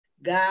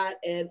God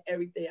and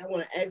everything. I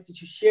want to ask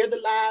that you share the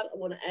live. I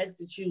want to ask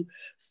that you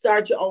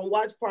start your own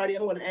watch party.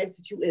 I want to ask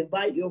that you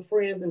invite your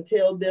friends and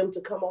tell them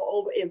to come on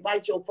over.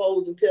 Invite your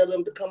foes and tell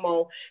them to come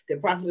on. The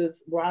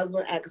prophetess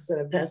Rosalyn, Atkinson,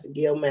 and Pastor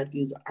Gail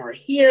Matthews are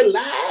here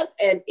live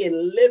and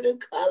in living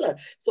color.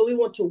 So we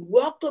want to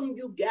welcome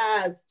you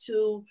guys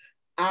to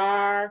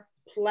our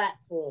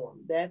platform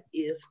that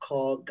is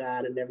called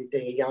God and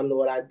Everything. And y'all know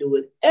what, I do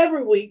it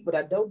every week, but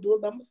I don't do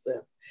it by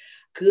myself.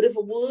 Could if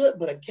I would,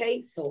 but I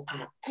can't, so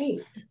I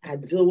ain't. I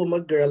do it with my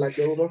girl, I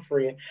do it with my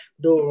friend,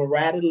 do it with my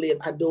ride and live,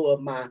 I do it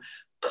with my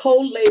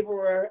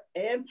co-laborer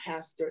and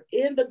pastor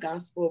in the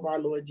gospel of our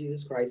Lord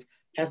Jesus Christ,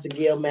 Pastor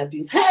Gail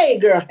Matthews. Hey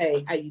girl,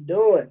 hey, how you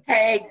doing?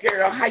 Hey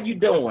girl, how you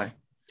doing?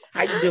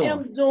 How you doing? I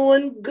am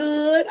doing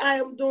good. I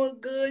am doing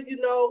good,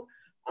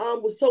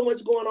 with so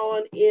much going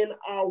on in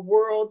our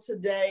world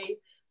today,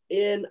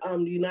 in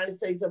the United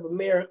States of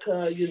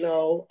America,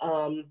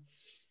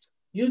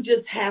 you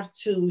just have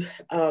to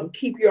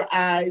keep your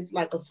eyes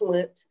like a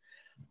flint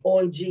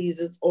on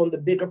Jesus, on the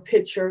bigger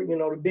picture.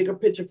 The bigger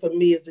picture for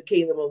me is the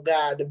kingdom of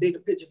God. The bigger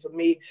picture for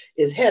me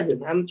is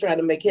heaven. I'm trying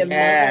to make heaven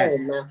my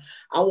home now.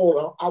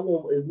 I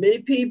want as many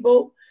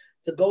people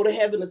to go to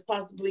heaven as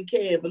possibly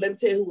can. But let me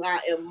tell you who I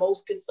am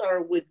most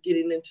concerned with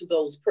getting into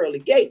those pearly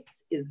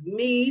gates is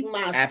me,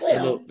 myself.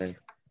 Absolutely.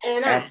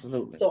 And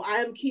Absolutely. So I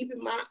am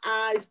keeping my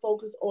eyes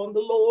focused on the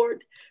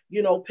Lord,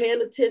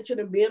 paying attention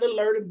and being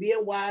alert and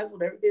being wise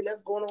with everything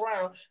that's going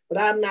around. But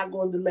I'm not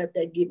going to let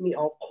that get me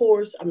off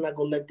course. I'm not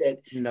going to let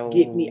that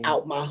get me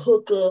out my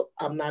hookup.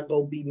 I'm not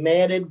going to be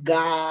mad at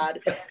God,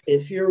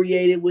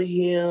 infuriated with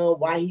him,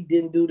 why he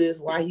didn't do this,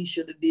 why he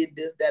should have did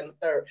this, that, and the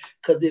third.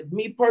 Because if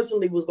me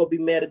personally was going to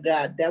be mad at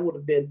God, that would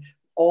have been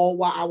all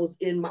while I was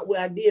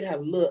I did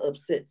have a little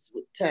upsets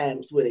with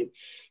times with him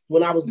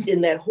when I was in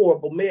that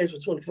horrible marriage for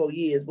 24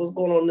 years. What's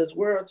going on in this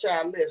world,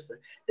 child? Listen,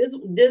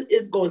 this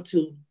is going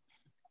to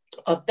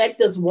affect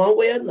us one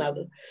way or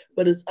another,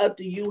 but it's up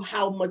to you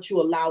how much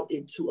you allow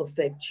it to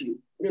affect you,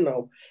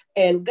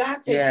 and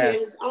God take care of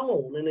his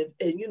own. And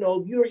if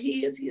you're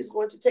his, he is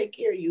going to take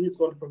care of you. He's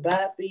going to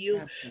provide for you.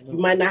 Absolutely. You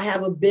might not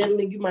have a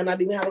Bentley, you might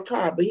not even have a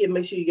car, but he'll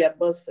make sure you got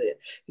bus fare.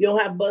 You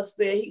don't have bus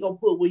fare, he gonna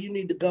put where you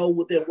need to go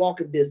within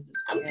walking distance.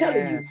 I'm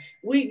telling you,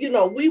 we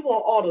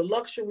want all the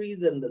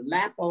luxuries and the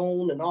lap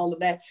on and all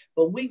of that,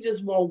 but we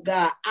just want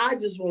God. I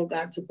just want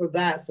God to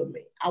provide for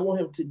me. I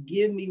want him to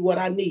give me what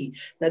I need.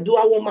 Now, do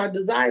I want my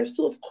desires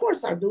too? Of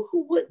course I do.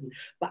 Who wouldn't?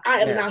 But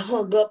I am not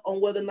hung up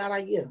on whether or not I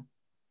am.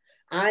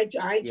 I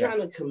ain't trying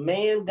to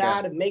command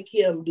God and make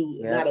him do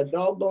not a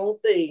doggone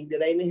thing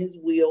that ain't in his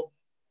will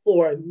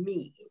for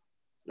me.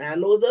 Now, I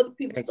know as other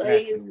people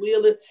say his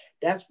will,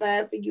 that's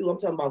fine for you. I'm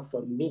talking about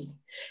for me.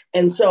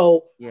 And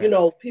so,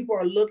 people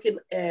are looking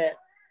at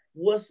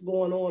what's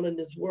going on in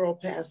this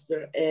world,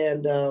 Pastor,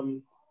 and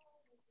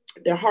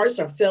their hearts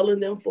are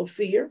failing them for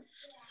fear.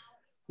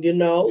 The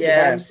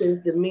Bible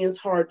says that men's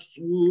hearts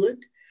would.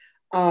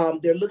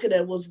 They're looking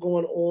at what's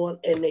going on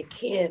and they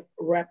can't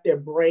wrap their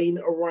brain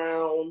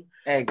around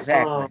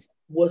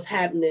what's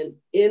happening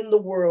in the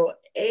world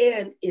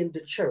and in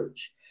the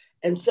church.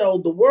 And so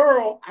the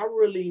world, I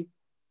really,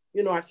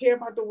 I care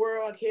about the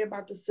world, I care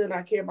about the sin,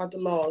 I care about the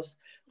lost,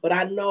 but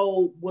I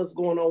know what's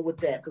going on with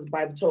that because the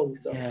Bible told me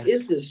so.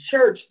 It's this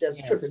church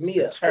that's tripping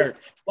me up. Well,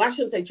 I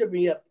shouldn't say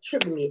tripping me up,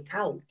 tripping me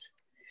out.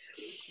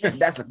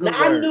 That's a good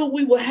word. I knew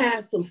we would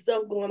have some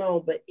stuff going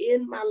on, but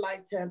in my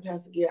lifetime,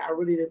 Pastor Gail, I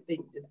really didn't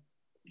think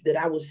that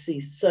I would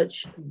see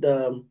such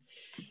the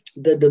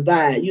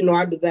divide.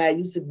 Our divide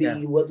used to be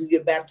whether you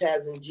get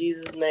baptized in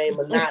Jesus' name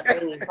or not. I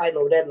ain't even fighting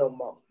over that no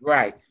more.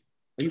 Right.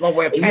 You gonna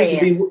wear pants?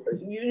 It used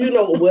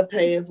to be, wear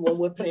pants. One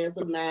wear pants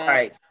or not.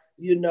 Right.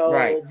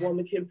 A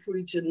woman can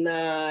preach or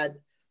not.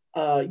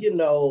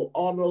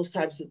 All those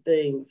types of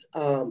things.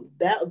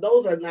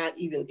 Those are not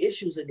even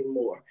issues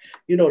anymore.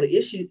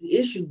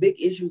 The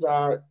big issues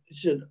are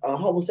should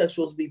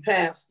homosexuals be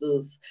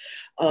pastors?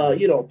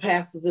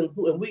 Pastors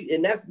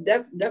and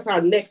that's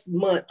our next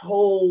month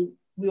whole.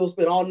 We'll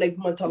spend all next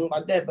month talking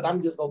about that, but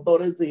I'm just gonna throw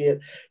this in.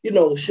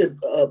 Should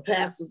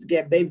pastors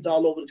get babies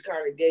all over the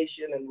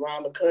congregation and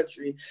around the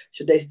country?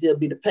 Should they still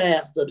be the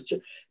pastor of the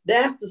church?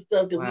 That's the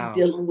stuff that we're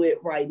dealing with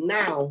right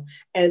now.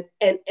 And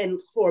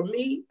for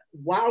me,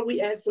 why are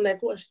we asking that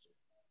question?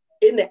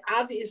 Isn't it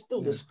obvious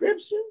through the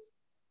scriptures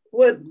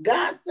what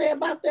God said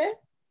about that?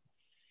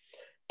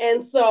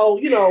 And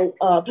so,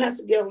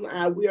 Pastor Gail and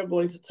I, we are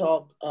going to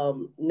talk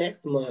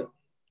next month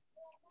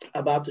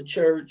about the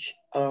church,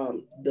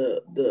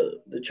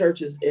 the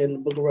churches in the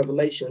book of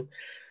Revelation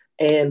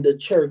and the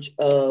church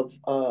of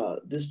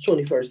this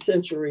 21st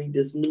century,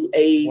 this new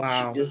age,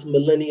 this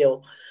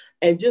millennial,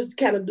 and just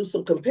kind of do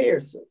some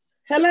comparisons.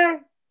 Hello?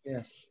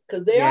 Yes.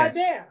 Because they are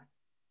there.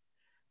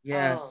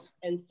 Yes.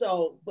 And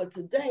so, but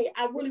today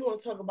I really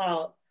want to talk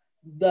about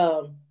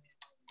the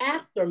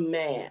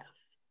aftermath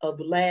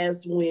of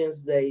last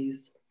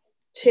Wednesday's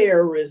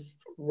terrorist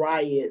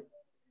riot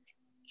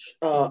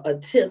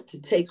attempt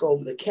to take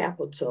over the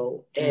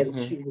Capitol and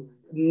to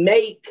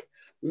make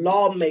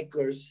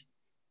lawmakers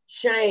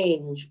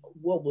change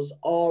what was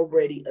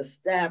already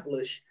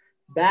established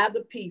by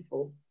the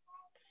people,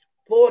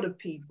 for the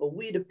people,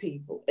 we the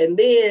people. And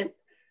then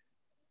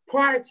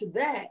prior to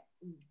that,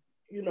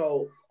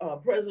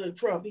 President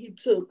Trump, he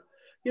took,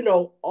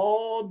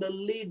 all the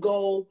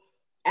legal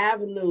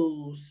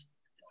avenues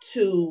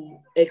to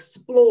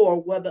explore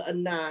whether or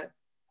not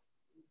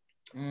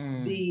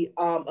the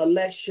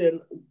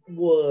election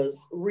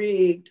was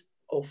rigged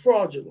or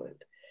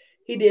fraudulent.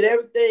 He did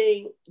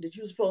everything that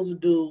you're supposed to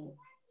do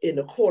in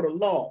the court of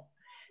law.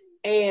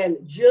 And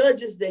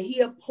judges that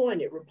he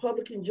appointed,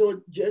 Republican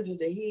judges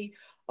that he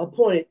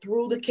appointed,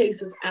 threw the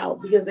cases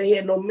out because they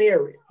had no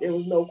merit. There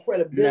was no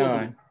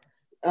credibility.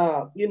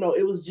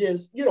 It was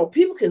just,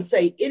 people can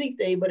say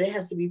anything, but it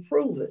has to be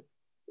proven.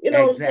 You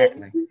know exactly.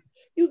 what I'm saying?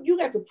 You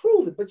got to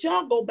prove it, but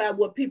y'all go by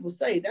what people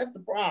say. That's the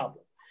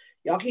problem.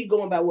 Y'all keep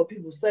going by what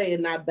people say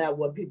and not by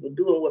what people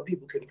do and what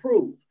people can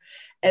prove.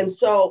 And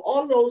so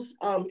all of those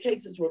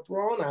cases were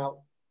thrown out,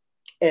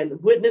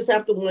 and witness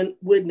after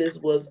witness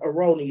was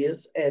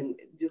erroneous and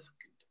just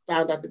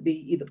found out to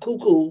be either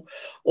cuckoo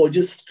or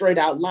just straight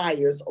out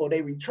liars, or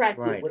they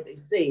retracted what they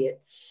said.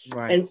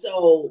 Right. And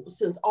so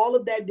since all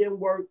of that didn't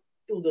work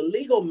through the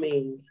legal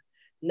means,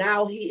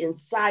 now he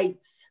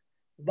incites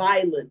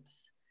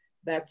violence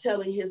by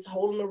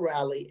holding a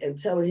rally and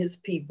telling his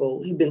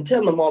people, he's been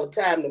telling them all the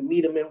time to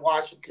meet him in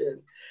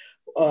Washington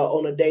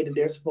on a day that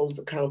they're supposed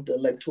to count the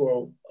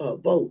electoral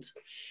votes.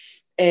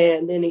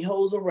 And then he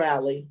holds a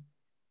rally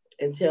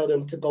and tell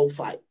them to go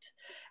fight.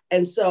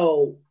 And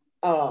so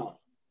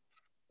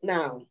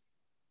now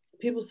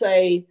people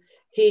say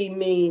he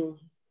mean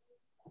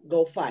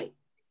go fight,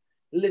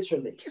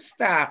 literally. Just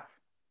stop.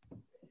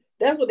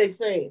 That's what they're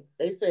saying.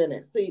 They saying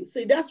that.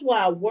 See, that's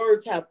why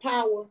words have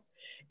power,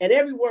 and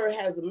every word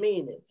has a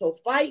meaning. So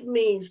fight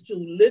means to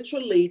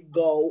literally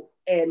go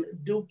and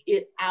duke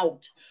it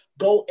out.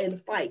 Go and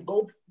fight.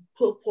 Go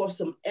put forth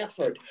some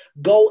effort.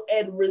 Go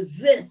and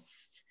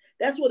resist.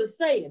 That's what it's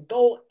saying.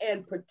 Go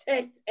and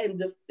protect and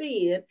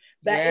defend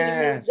by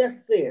any means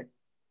necessary.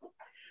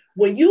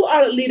 When you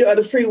are a leader of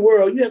the free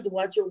world, you have to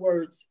watch your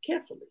words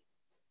carefully.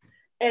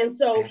 And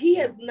so he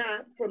has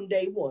not from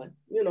day one,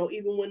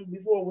 even when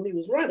he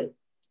was running.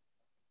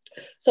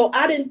 So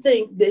I didn't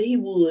think that he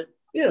would,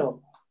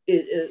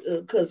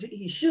 because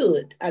he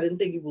should. I didn't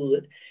think he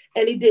would,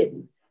 and he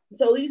didn't.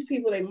 So these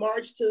people, they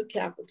march to the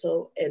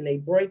Capitol and they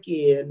break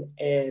in,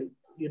 and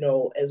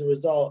as a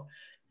result,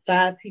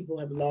 5 people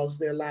have lost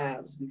their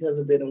lives because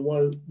of it, and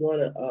one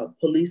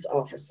police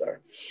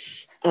officer.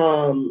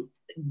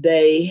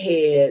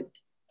 They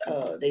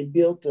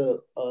built a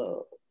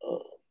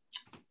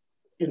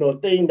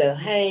thing that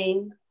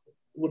hang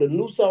with a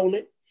noose on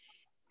it,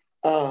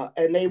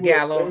 and they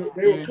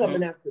were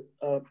coming after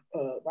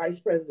Vice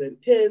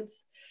President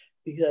Pence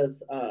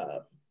because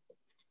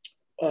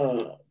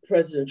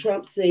President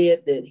Trump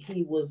said that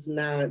he was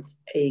not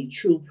a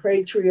true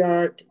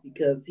patriot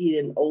because he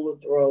didn't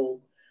overthrow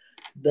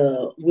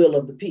the will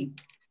of the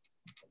people.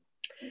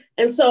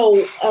 And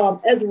so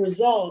as a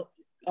result,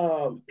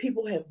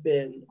 people have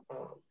been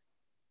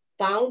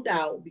found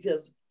out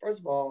because, first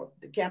of all,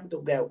 the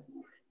Capitol got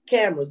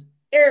cameras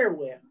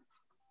everywhere.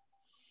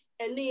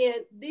 And then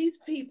these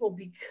people,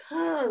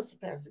 because,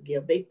 Pastor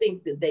Gail, they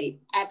think that they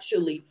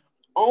actually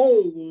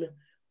own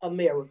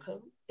America.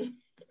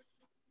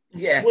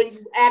 Yes. When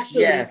you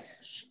actually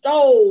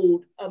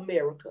stole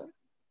America.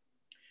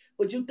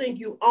 But you think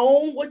you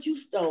own what you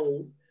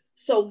stole.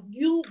 So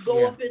you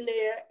go up in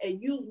there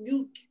and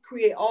you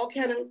create all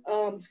kind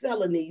of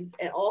felonies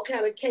and all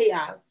kind of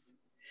chaos.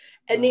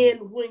 And then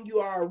when you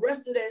are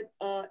arrested at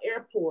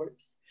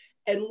airports,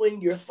 and when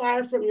you're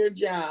fired from your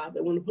job,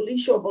 and when the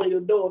police show up on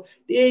your door,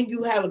 then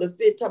you having a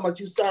fit talking about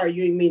you sorry,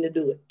 you didn't mean to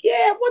do it.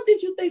 Yeah, what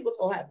did you think was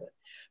going to happen?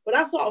 But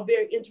I saw a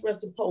very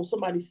interesting post.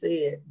 Somebody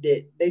said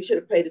that they should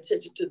have paid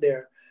attention to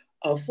their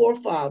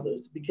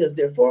forefathers because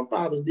their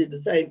forefathers did the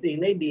same thing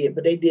they did,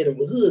 but they did it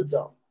with hoods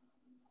on.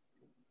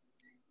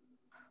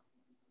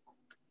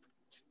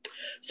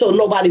 So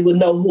nobody would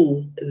know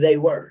who they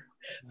were.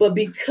 But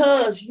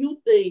because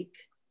you think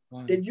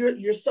that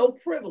you're so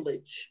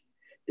privileged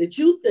that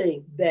you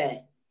think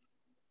that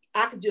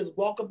I could just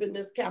walk up in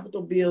this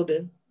Capitol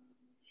building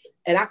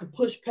and I could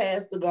push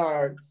past the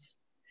guards.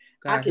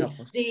 I can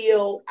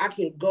steal. I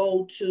can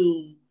go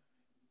to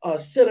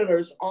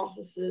senators'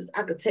 offices.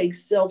 I could take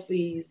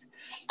selfies.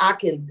 I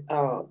can,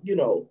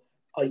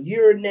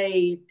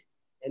 urinate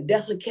and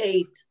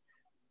defecate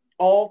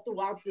all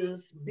throughout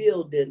this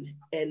building,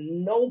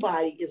 and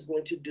nobody is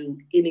going to do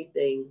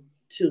anything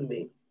to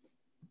me.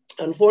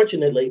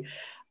 Unfortunately,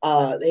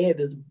 they had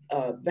this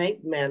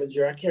bank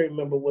manager. I can't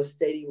remember what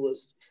state he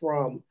was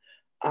from,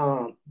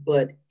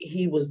 but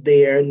he was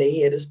there, and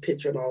they had his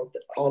picture and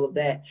all of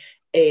that.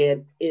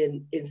 And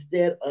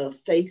instead of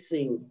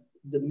facing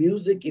the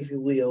music, if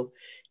you will,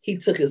 he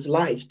took his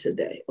life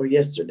today or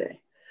yesterday.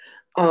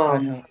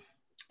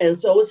 And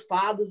so it's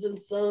fathers and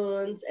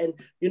sons, and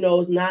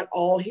it's not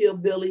all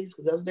hillbillies,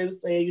 because that's what they were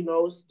saying.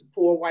 It's the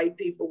poor white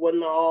people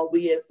wasn't all.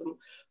 We had some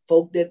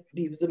folk that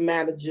he was a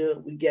manager.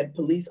 We get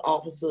police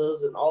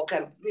officers and all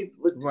kind of people,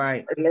 with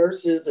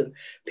nurses and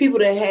people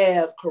that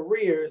have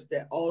careers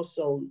that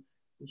also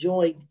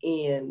joined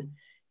in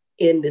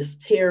this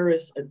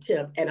terrorist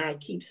attempt. And I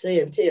keep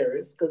saying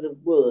terrorist because it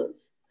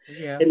was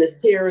in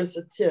this terrorist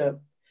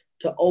attempt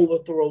to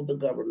overthrow the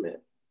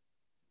government.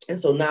 And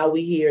so now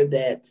we hear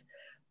that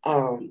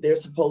they're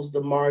supposed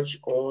to march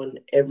on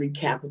every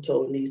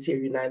capital in these here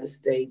United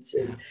States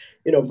and,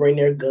 bring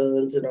their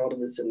guns and all of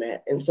this and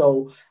that. And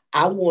so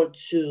I want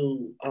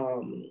to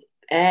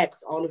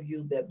ask all of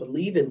you that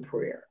believe in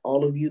prayer,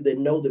 all of you that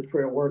know that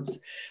prayer works,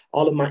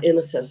 all of my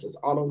intercessors,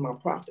 all of my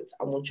prophets,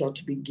 I want y'all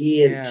to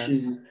begin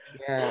to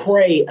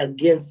pray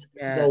against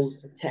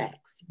those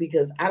attacks,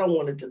 because I don't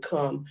want it to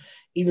come.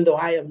 Even though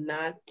I am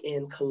not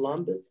in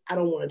Columbus, I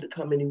don't want it to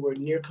come anywhere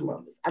near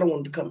Columbus. I don't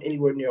want it to come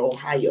anywhere near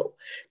Ohio,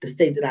 the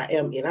state that I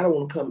am in. I don't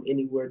want to come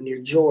anywhere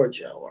near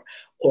Georgia or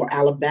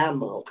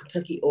Alabama or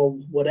Kentucky or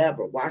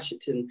whatever,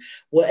 Washington,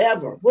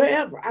 wherever.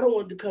 I don't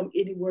want it to come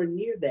anywhere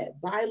near that.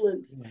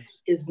 Violence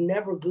is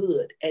never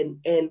good. And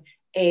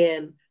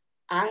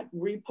I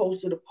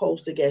reposted a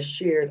post that got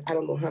shared, I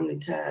don't know how many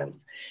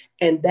times.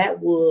 And that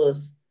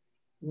was,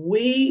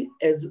 we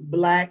as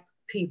Black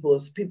people,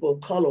 as people of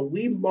color,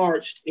 we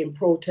marched in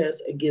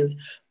protest against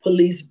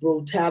police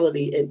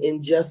brutality and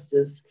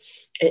injustice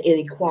and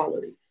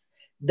inequalities.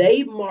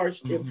 They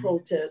marched in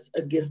protest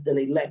against an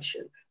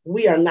election.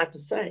 We are not the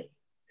same.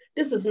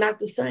 This is not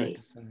the same.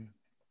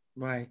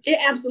 Right. It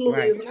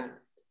absolutely is not.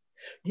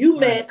 You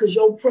mad because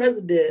your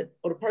president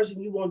or the person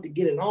you wanted to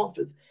get in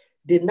office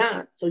did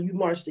not, so you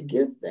marched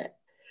against that.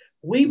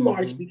 We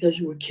marched because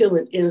you were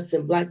killing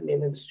innocent Black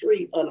men in the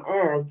street,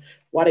 unarmed,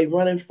 while they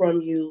running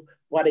from you,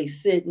 while they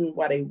sitting,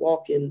 while they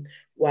walking,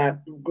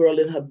 while girl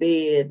in her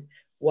bed,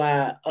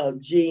 while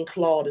Jean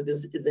Claude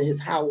is in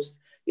his house.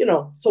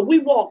 So we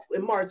walk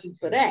and marching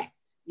for that.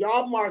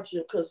 Y'all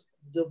marching because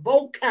the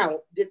vote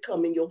count did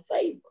come in your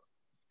favor.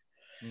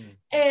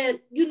 And,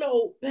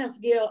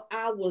 Pastor Gail,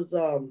 I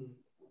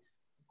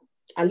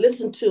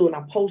listened to and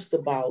I post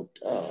about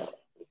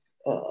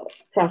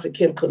Prophet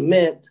Kim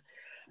Clement,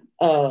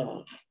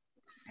 God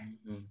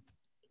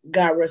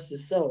rest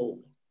his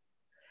soul.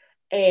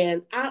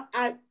 And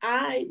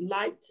I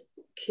liked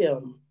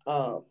Kim.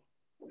 I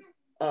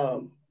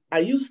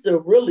used to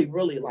really,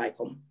 really like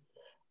him.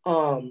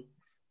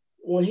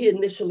 When he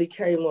initially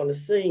came on the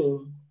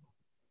scene,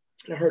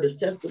 I heard his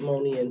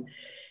testimony, and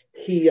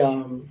he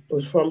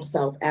was from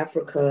South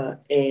Africa,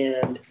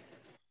 and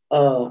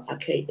I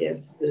can't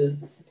answer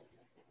this.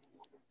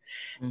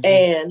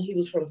 And he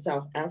was from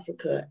South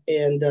Africa,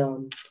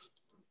 and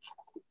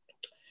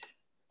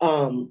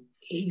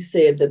he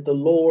said that the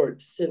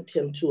Lord sent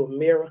him to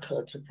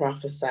America to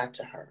prophesy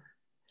to her.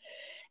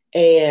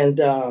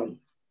 And,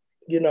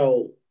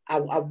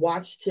 I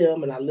watched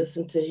him and I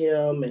listened to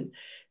him and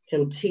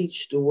him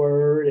teach the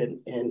word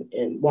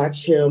and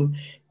watch him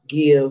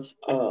give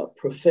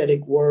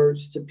prophetic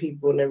words to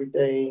people and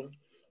everything.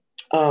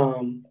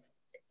 Wait,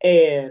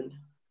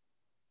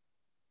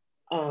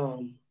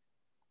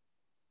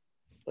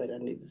 I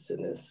need to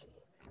send this.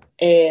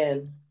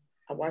 And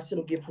I watched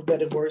him give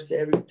prophetic words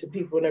to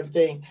people and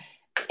everything.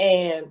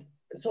 And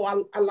so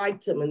I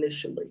liked him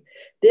initially.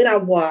 Then I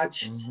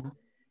watched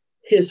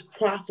his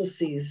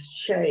prophecies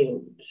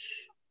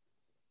change.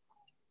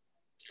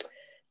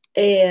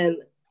 And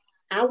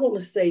I want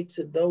to say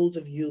to those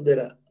of you that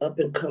are up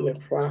and coming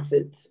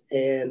prophets,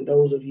 and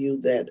those of you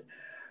that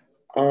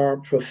are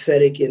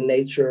prophetic in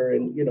nature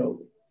and,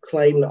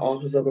 claim the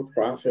office of a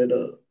prophet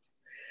or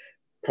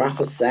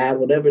prophesy,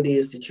 whatever it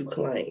is that you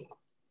claim,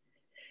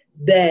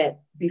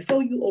 that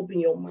before you open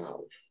your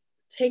mouth,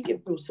 take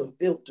it through some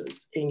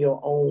filters in your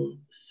own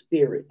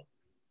spirit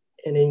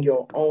and in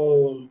your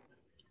own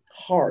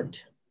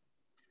heart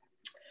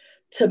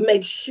to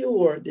make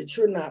sure that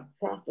you're not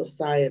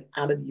prophesying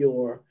out of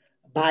your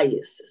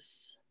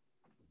biases.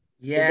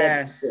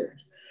 Yes.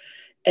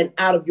 And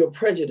out of your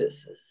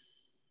prejudices.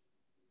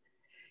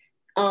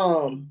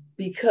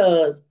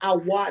 Because I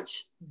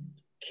watched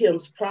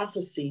Kim's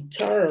prophecy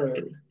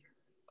turn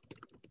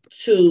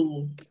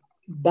to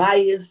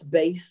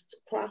bias-based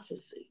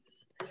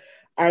prophecies.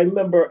 I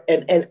remember,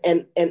 and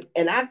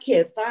I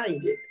can't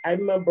find it. I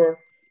remember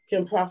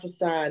him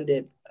prophesying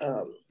that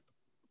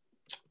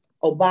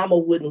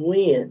Obama wouldn't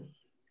win.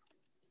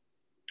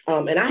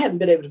 And I haven't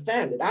been able to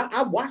find it.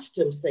 I watched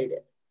him say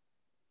that.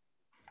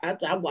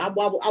 I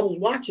was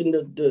watching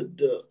the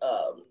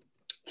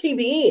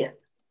TBN.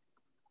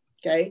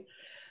 Okay.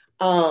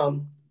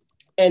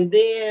 And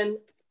then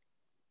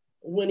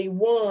when he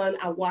won,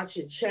 I watched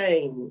it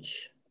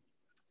change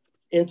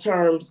in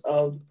terms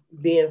of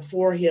being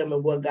for him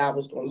and what God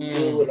was going to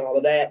do and all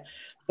of that.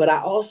 But I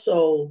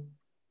also,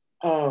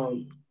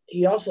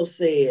 he also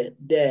said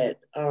that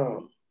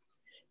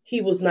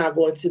he was not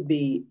going to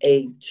be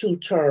a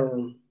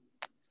two-term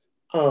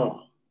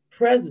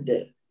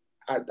president.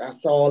 I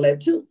saw all that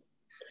too.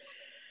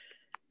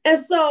 And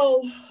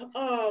so,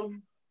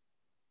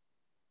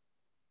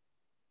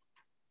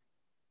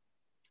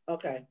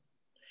 okay,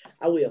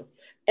 I will.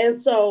 And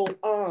so,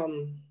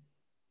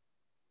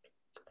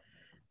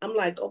 I'm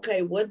like,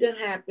 okay, what did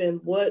happen?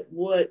 What,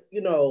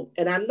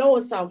 and I know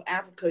in South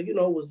Africa, it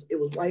was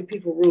white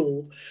people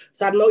rule.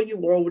 So I know you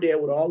were over there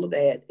with all of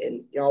that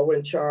and y'all were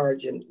in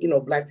charge and,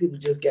 Black people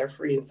just got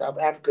free in South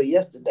Africa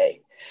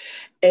yesterday.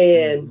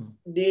 And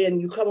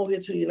then you come over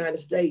here to the United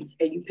States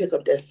and you pick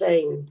up that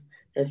same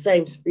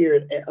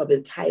spirit of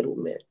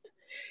entitlement.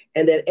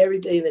 And that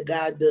everything that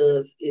God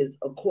does is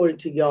according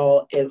to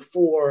y'all and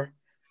for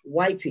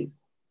white people.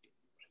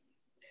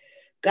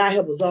 God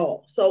help us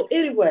all. So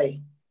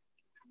anyway,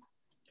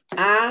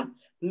 I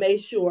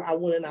made sure I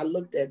went and I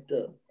looked at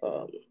the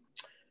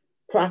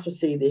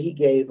prophecy that he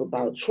gave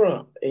about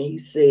Trump. And he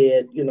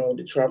said,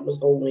 that Trump was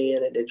going to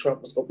win and that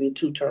Trump was going to be a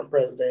 2-term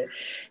president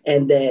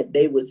and that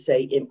they would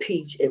say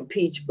impeach,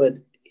 but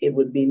it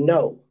would be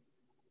no.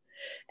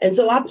 And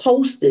so I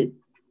quoted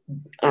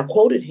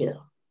him.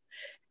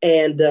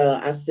 And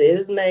I said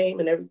his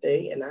name and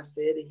everything. And I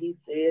said that he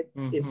said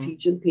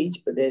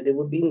impeach, but that it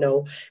would be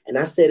no. And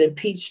I said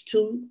impeach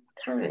 2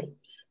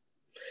 times.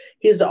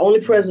 He's the only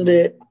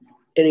president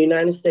in the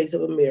United States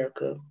of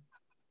America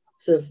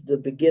since the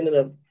beginning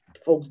of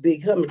folks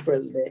becoming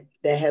president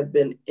that have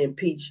been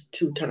impeached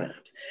 2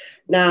 times.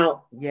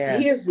 Now,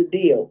 Here's the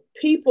deal.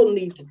 People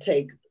need to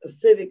take a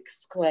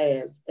civics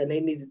class and they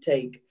need to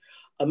take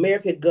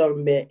American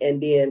government, and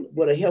then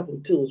what'll help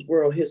them too is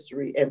world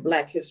history and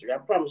Black history. I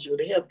promise you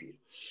it'll help you.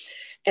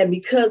 And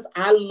because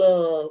I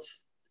love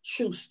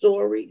true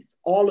stories,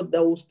 all of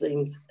those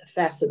things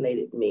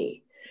fascinated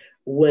me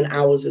when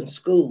I was in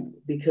school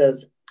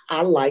because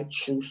I like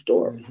true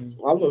stories.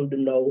 So I wanted to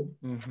know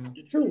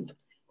the truth.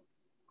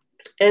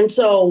 And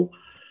so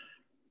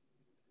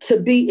to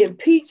be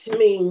impeached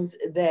means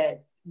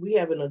that we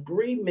have an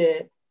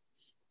agreement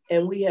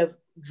and we have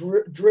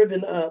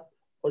driven up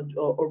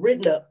or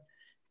written up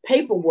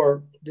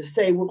paperwork to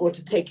say we're going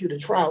to take you to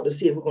trial to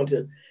see if we're going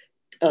to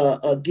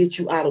get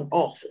you out of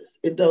office.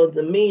 It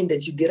doesn't mean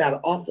that you get out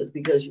of office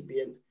because you've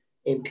been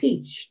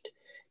impeached.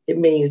 It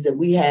means that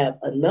we have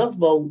enough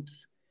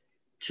votes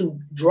to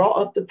draw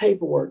up the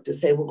paperwork to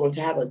say we're going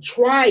to have a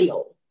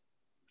trial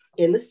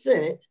in the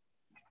Senate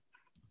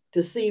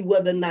to see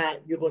whether or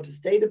not you're going to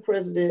stay the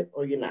president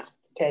or you're not.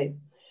 Okay.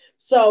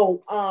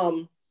 So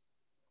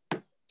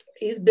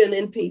he's been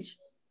impeached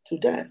 2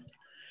 times.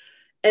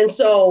 And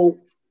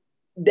so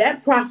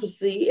that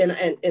prophecy,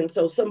 and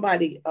so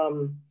somebody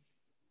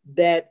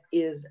that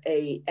is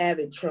a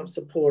avid Trump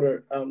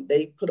supporter,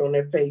 they put on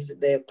their page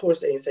today, of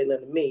course they ain't say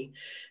nothing to me,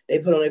 they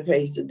put on their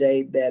page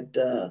today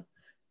that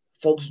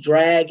folks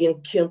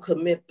dragging Kim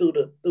Commit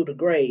through the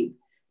grave.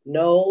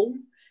 No,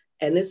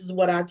 and this is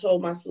what I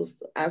told my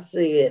sister. I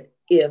said,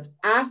 if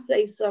I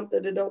say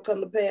something that don't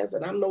come to pass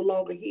and I'm no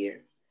longer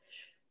here,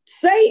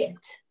 say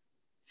it.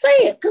 Say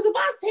it. Because if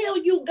I tell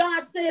you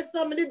God said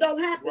something that don't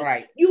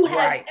happen, you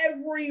have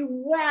every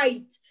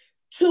right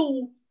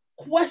to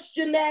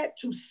question that,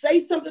 to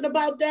say something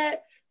about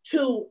that,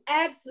 to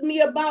ask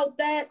me about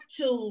that,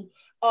 to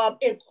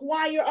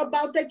inquire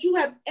about that. You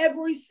have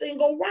every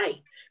single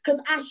right.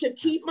 Because I should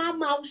keep my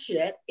mouth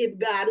shut if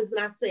God is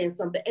not saying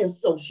something, and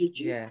so should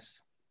you. Yes.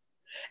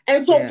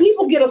 And so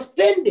people get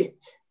offended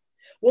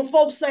when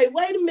folks say,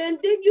 wait a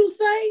minute, did you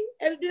say?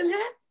 And it didn't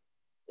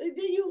happen.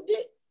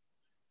 Did.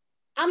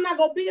 I'm not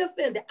going to be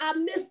offended. I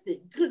missed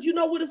it. Because you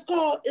know what it's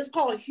called? It's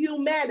called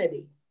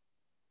humanity.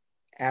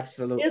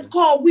 Absolutely. It's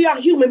called we are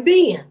human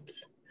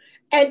beings.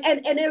 And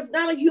there's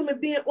not a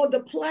human being on the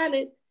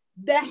planet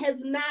that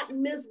has not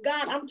missed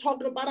God. I'm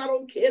talking about, I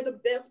don't care, the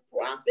best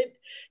prophet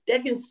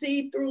that can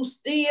see through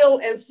steel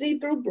and see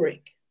through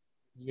brick.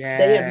 Yes.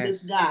 They have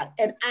missed God.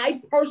 And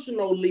I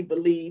personally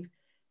believe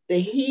that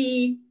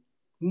he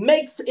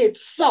makes it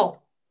so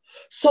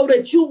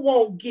that you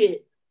won't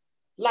get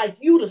like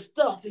you the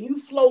stuff and you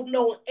floating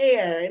on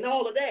air and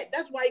all of that.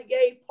 That's why he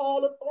gave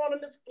Paul a thorn in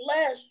his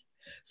flesh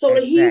so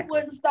that he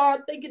wouldn't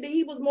start thinking that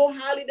he was more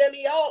highly than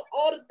he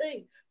all the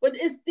things. But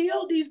it's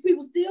still, these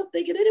people still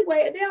thinking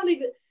anyway, and they don't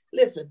even,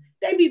 listen,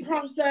 they be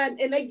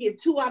prophesying and they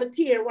get 2 out of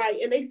 10 right,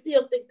 and they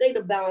still think they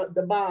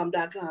the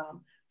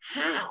bomb.com.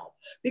 How?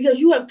 Because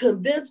you have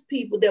convinced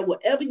people that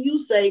whatever you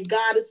say,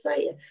 God is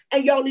saying.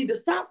 And y'all need to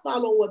stop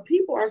following what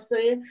people are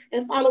saying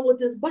and follow what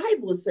this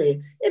Bible is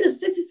saying. It is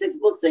 66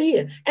 books in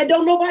here. And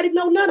don't nobody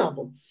know none of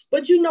them.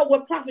 But you know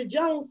what Prophet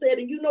Jones said,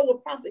 and you know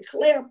what Prophet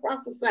Claire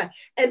prophesied.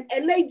 And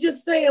they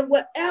just saying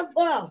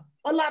whatever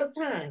a lot of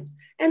times.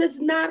 And it's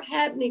not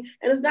happening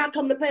and it's not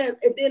coming to pass.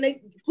 And then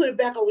they put it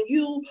back on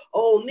you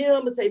or on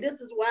them and say,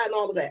 this is why and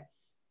all of that.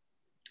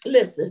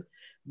 Listen,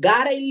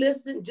 God ain't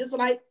listening, just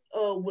like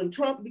when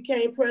Trump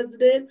became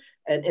president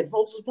and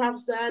folks was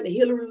prophesying that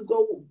Hillary was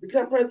going to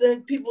become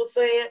president, people were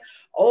saying,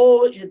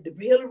 oh,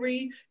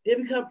 Hillary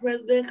didn't become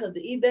president because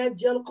the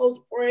evangelicals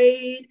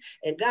prayed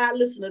and God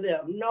listened to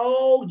them.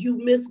 No,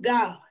 you miss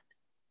God.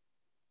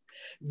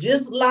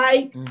 Just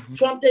like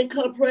Trump didn't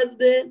become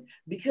president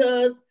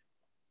because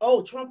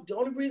Oh, Trump, the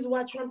only reason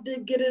why Trump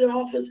didn't get in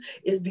office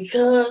is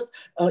because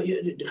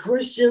the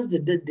Christians,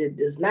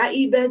 that's not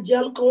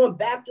evangelical and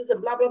Baptist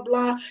and blah, blah,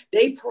 blah,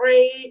 they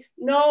pray.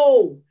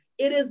 No,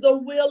 it is the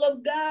will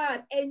of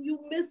God. And you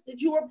missed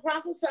it. You were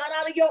prophesied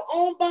out of your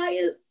own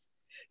bias.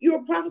 You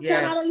were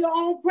prophesied out of your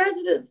own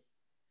prejudice.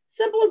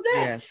 Simple as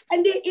that. Yes.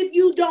 And then if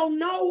you don't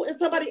know and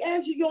somebody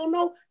asks you, you don't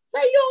know,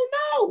 say you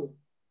don't know.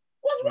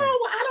 What's wrong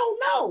with I don't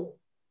know?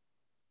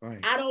 Right.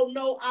 I don't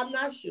know. I'm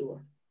not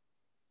sure.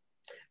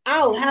 I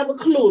don't have a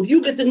clue. If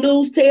you get the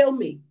news, tell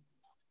me.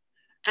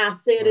 I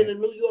said it in a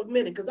New York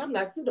Minute because I'm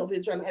not sitting over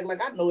here trying to act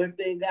like I know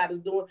everything God is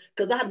doing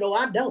because I know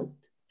I don't.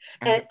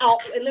 And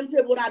let me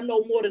tell you what I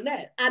know more than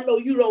that. I know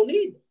you don't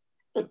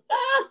either.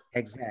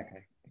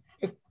 Exactly.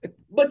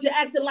 But you're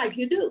acting like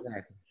you do.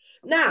 Exactly.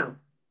 Now,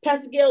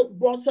 Pastor Gail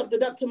brought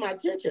something up to my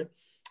attention.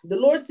 The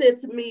Lord said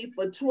to me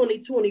for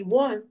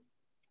 2021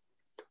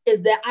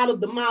 is that out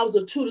of the mouths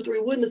of 2 to 3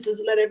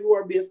 witnesses, let every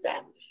word be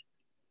established.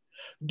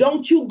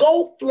 Don't you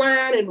go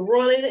flying and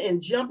running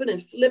and jumping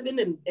and flipping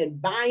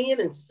and buying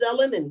and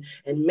selling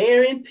and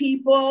marrying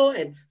people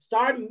and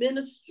starting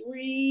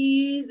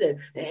ministries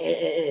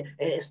and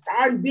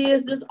starting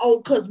business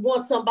because you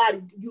want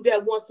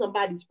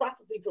somebody's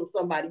prophecy from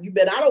somebody. You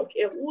bet I don't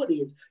care who it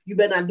is. You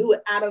better not do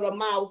it out of the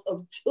mouths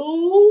of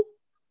 2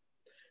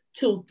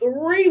 to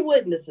 3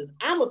 witnesses.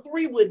 I'm a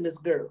 3 witness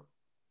girl.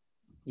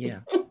 Yeah.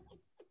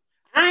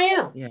 I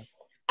am. Yeah.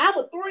 I'm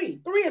a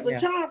 3. 3 is a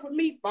charm for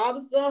me.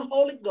 Father, Son,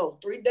 Holy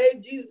Ghost. 3 days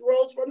Jesus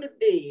rose from the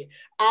dead.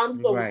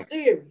 I'm so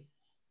serious.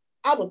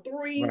 I'm a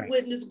 3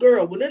 witness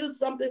girl. When it is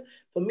something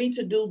for me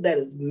to do that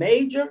is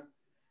major,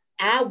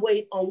 I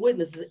wait on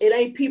witnesses. It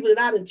ain't people that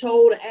I done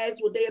told to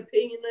ask what their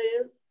opinion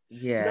is.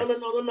 Yes.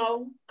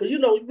 No.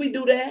 Because we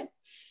do that.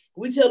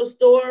 We tell the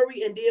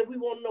story and then we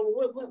want to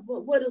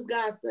know what is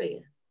God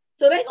saying.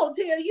 So they gonna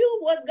tell you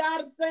what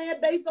God is saying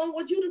based on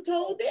what you done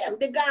told them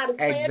that God is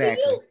saying to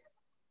you.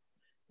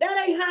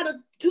 That ain't how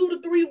the 2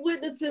 to 3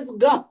 witnesses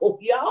go,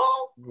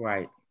 y'all.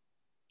 Right.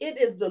 It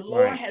is the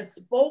Lord has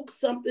spoke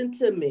something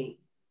to me.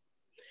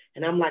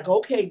 And I'm like,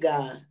 okay,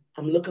 God,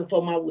 I'm looking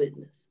for my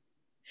witness.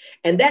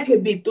 And that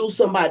could be through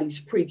somebody's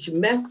preached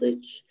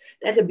message.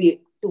 That could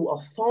be through a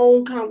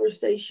phone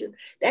conversation.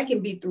 That can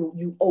be through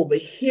you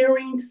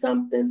overhearing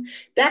something.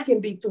 That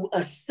can be through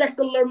a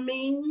secular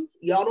means.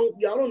 Y'all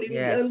don't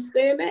even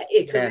understand that.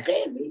 It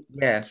can be.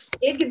 Yes.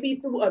 It can be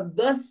through a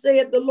thus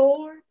saith the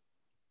Lord.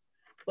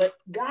 But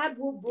God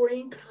will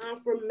bring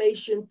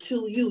confirmation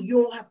to you.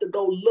 You don't have to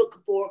go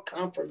look for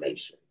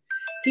confirmation.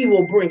 He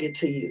will bring it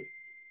to you.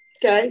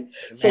 Okay? Amen.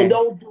 So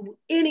don't do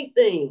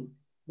anything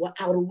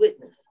without a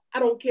witness. I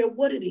don't care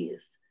what it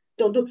is.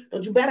 Don't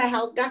you bet a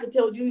house. God can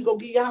tell you go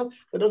get your house,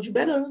 but don't you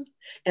bet on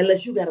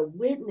unless you got a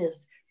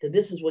witness that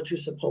this is what you're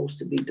supposed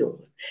to be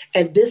doing.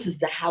 And this is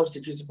the house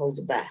that you're supposed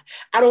to buy.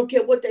 I don't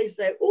care what they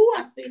say. Oh,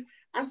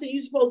 I see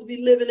you supposed to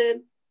be living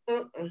in.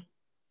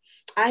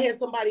 I had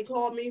somebody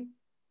call me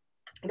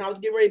and I was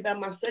getting ready to buy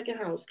my second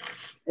house.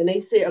 And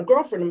they said, a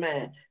girlfriend of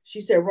mine,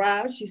 she said,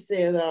 Raj, she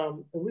said,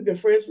 we've been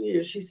friends for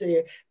years. She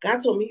said, God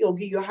told me he'll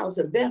give you a house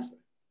in Bedford.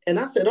 And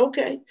I said,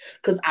 okay.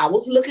 Because I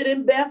was looking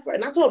in Bedford.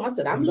 And I told him, I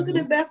said, I'm looking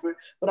in Bedford,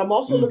 but I'm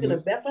also looking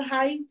at Bedford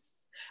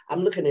Heights.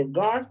 I'm looking in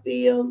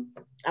Garfield.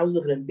 I was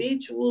looking in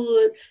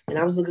Beechwood. And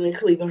I was looking in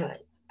Cleveland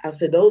Heights. I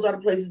said, those are the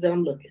places that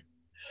I'm looking.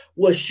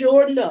 Well,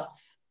 sure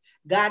enough,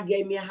 God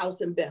gave me a house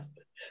in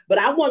Bedford. But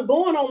I wasn't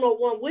going on no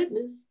one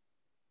witness.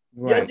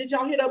 Right. Did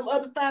y'all hear them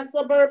other 5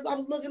 suburbs I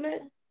was looking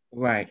at?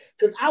 Right.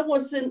 Because I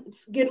wasn't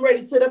getting ready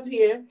to sit up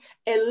here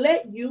and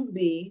let you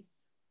be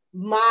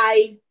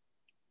my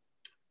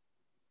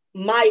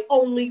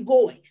only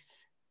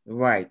voice.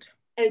 Right.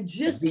 And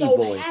just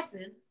so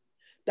happened,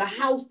 the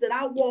house that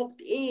I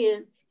walked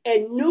in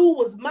and knew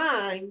was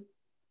mine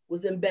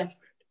was in Bedford.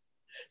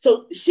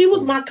 So she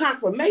was my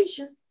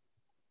confirmation.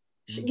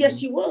 Yes,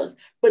 she was.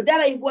 But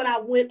that ain't what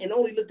I went and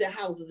only looked at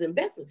houses in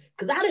Bedford.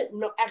 Because I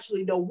didn't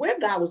actually know where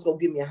God was going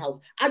to give me a house.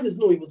 I just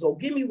knew he was going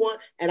to give me one.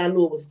 And I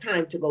knew it was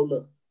time to go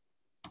look.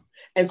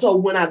 And so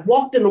when I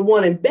walked in the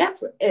one in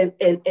Bedford and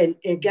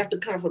got the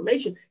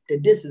confirmation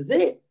that this is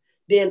it,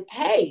 then,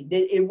 hey,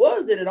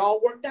 it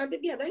all worked out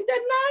together. Ain't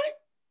that nice?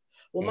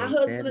 Well, my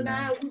husband and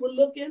I, we were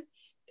looking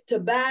to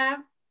buy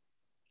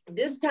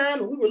this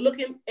time, we were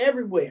looking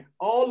everywhere,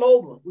 all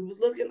over. We was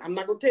looking, I'm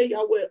not going to tell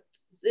y'all what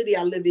city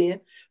I live in,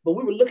 but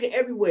we were looking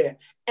everywhere.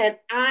 And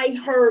I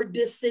heard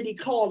this city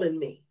calling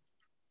me.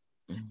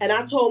 And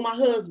I told my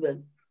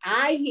husband,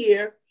 I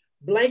hear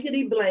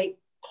blankety blank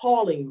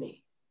calling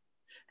me.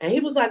 And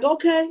he was like,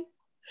 okay.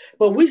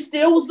 But we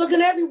still was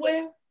looking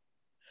everywhere.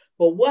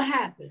 But what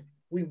happened?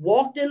 We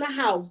walked in the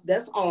house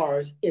that's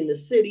ours in the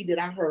city that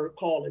I heard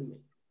calling me.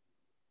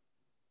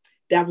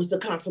 That was the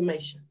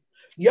confirmation.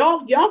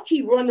 Y'all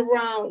keep running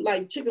around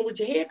like chicken with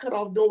your head cut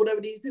off doing whatever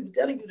these people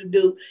telling you to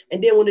do.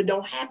 And then when it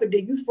don't happen,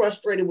 then you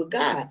frustrated with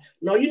God.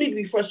 No, you need to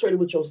be frustrated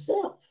with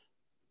yourself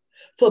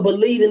for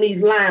believing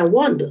these lying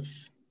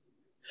wonders,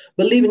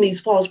 believing these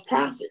false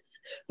prophets,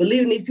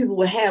 believing these people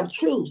will have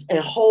truths and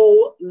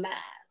whole lies.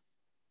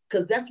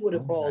 Because that's what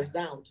it boils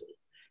down to.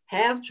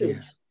 Have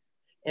truths.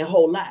 and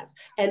whole lives.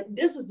 And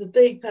this is the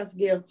thing, Pastor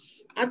Gail.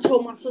 I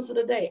told my sister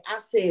today, I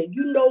said,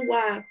 you know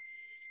why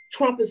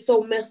Trump is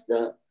so messed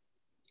up?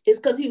 It's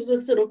because he was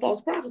listening to them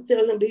false prophets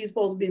telling him that he's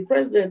supposed to be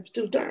president for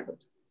 2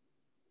 terms.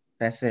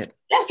 That's it.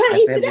 That's how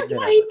That's he, every that's bit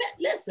why of he it.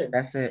 met. Listen,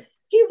 That's it.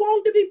 he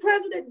wanted to be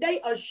president.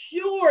 They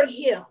assured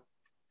him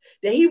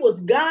that he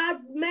was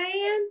God's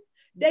man.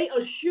 They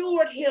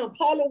assured him,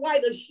 Paula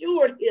White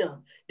assured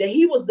him that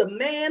he was the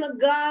man of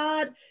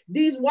God.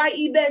 These white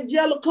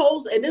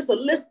evangelicals, and there's a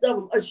list of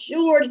them,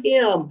 assured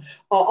him.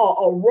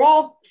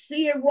 Roth,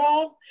 C.N.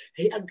 Roth,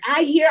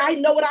 I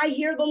know what I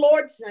hear the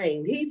Lord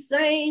saying. He's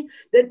saying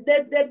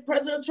that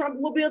President Trump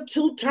will be a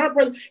 2-term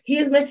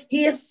president.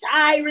 He is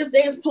Cyrus.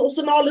 They're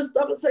posting all this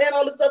stuff and saying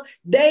all this stuff.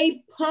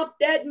 They pumped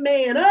that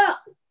man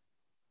up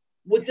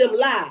with them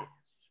lies.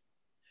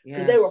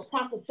 Because they were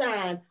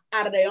prophesying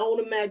out of their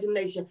own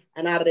imagination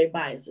and out of their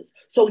biases.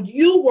 So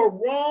you were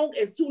wrong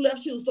as 2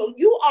 left shoes. So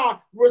you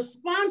are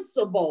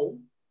responsible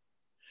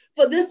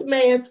for this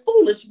man's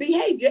foolish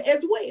behavior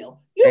as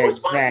well. You're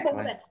responsible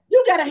for that.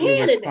 You got a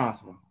hand in that.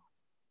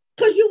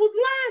 Because you was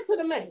lying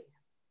to the man.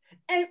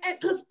 And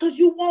because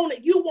you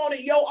wanted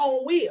your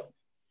own will.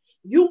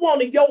 You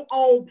wanted your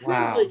own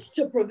privilege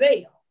to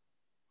prevail.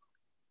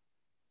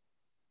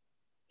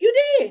 You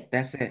did.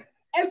 That's it.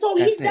 And so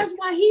that's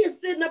why he is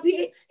sitting up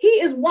here. He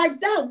is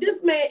wiped out.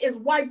 This man is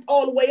wiped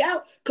all the way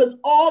out because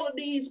all of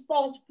these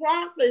false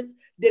prophets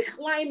that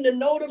claim to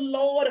know the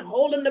Lord and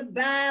holding the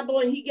Bible,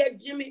 and he got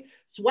Jimmy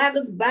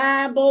Swagger's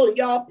Bible, and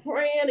y'all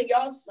praying and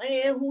y'all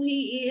saying who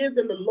he is,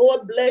 and the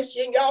Lord bless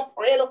you, and y'all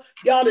praying.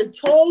 Y'all done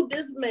told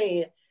this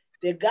man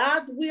that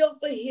God's will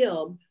for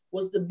him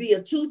was to be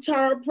a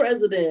 2-term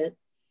president,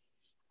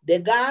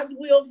 that God's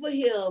will for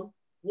him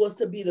was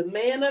to be the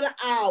man of the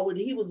hour.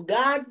 He was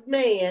God's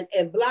man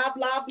and blah,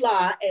 blah,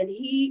 blah. And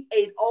he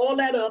ate all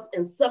that up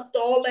and sucked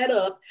all that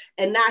up.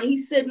 And now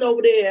he's sitting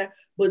over there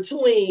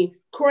between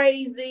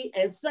crazy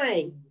and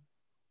sane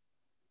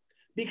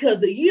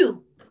because of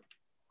you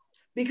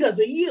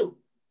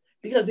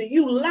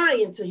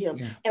lying to him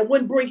and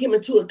wouldn't bring him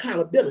into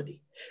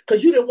accountability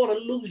because you didn't want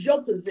to lose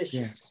your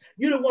position. Yes.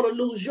 You didn't want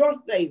to lose your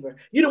favor.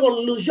 You didn't want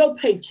to lose your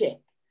paycheck.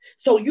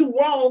 So you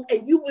wrong,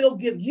 and you will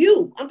give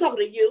you. I'm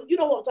talking to you. You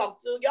know what I'm talking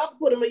to. Y'all can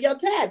put them in. Y'all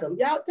tag them.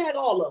 Y'all tag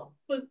all of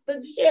them. For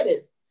share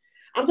this.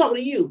 I'm talking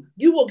to you.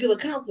 You will give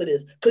account for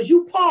this because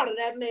you part of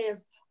that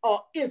man's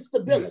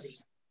instability.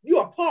 Yes. You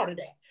are part of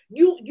that.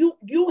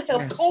 You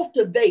help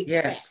cultivate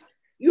that.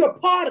 You're a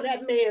part of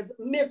that man's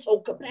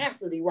mental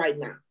capacity right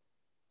now.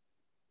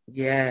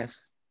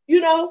 Yes.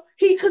 You know,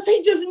 because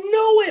he just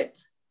knew it.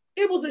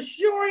 It was a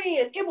sure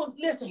end. It was,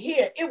 listen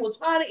here, it was,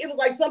 honey, it was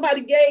like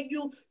somebody gave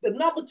you the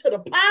number to the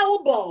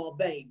Powerball,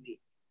 baby.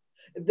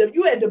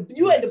 You had the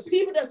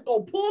people that's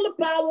going to pull the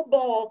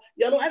Powerball.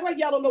 Y'all don't act like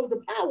y'all don't know what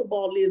the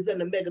Powerball is in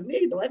the Mega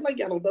Million. Don't act like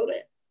y'all don't know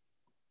that.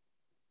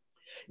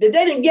 That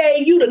they didn't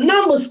gave you the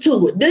numbers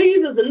to it.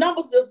 These are the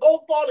numbers that's going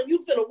to fall and you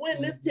finna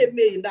win this $10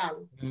 million.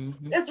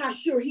 Mm-hmm. That's how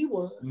sure he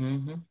was.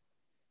 Mm-hmm.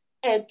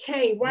 And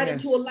came right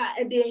into a lie.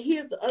 And then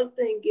here's the other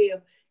thing,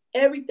 Gail.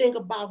 Everything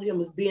about him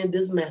is being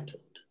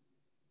dismantled.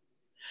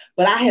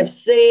 But I have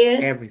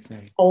said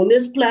everything on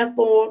this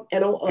platform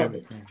and on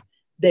others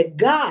that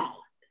God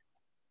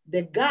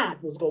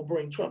was going to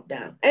bring Trump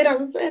down. Ain't I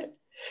said it?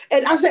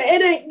 And I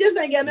said, this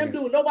ain't got nothing to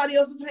do with nobody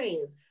else's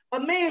hands. A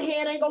man's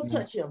hand ain't going to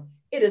touch him.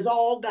 It is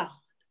all God.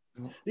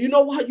 You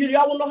know what?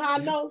 Y'all want to know how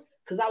I know?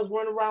 Because I was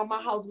running around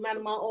my house,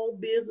 minding my own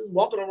business,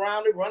 walking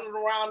around it, running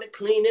around it,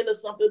 cleaning or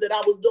something that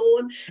I was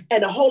doing.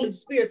 And the Holy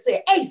Spirit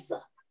said,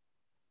 Asa.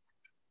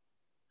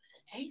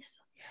 I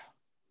said,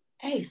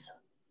 Asa.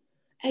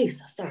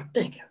 Asa, start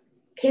thinking.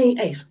 King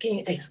Asa.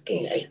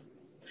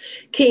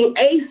 King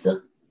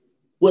Asa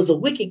was a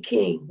wicked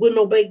king, wouldn't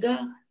obey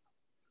God.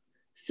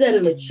 Sat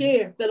in a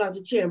chair, fell out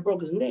the chair and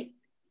broke his neck.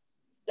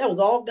 That was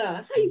all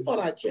God. How you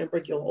fall out of the chair and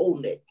break your whole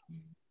neck?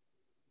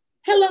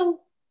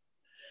 Hello?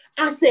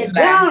 I said,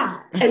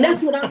 God. And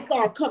that's when I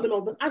started coming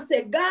over. I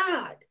said,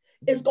 God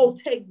is going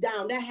to take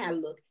down that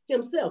Hallelujah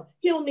himself.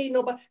 He don't need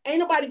nobody. Ain't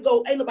nobody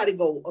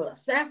go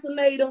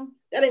assassinate him.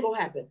 That ain't going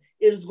to happen.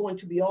 It is going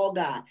to be all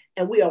God.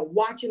 And we are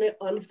watching it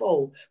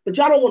unfold. But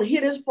y'all don't want to hear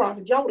this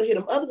prophet. Y'all want to hear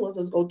them other ones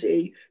that's going to tell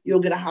you, you'll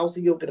get a house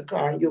and you'll get a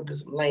car and you'll get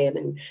some land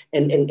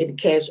and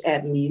cash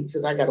at me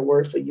because I got a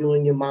word for you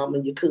and your mom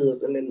and your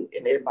cousin and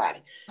everybody.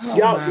 Oh,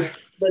 y'all,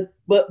 but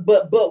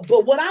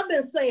what I've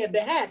been saying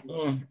been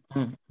happening.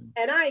 And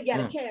I ain't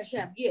got a cash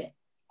app yet.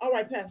 All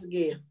right, Pastor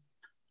Gail.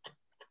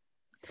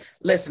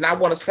 Listen, I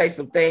want to say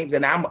some things,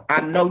 and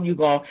I know you're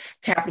going to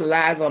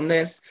capitalize on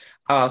this.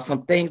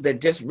 Some things that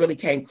just really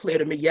came clear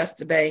to me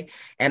yesterday,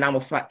 and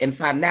in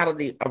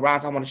finality,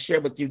 Roz, I want to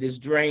share with you this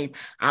dream.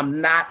 I'm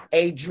not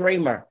a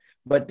dreamer,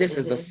 but this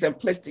is a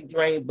simplistic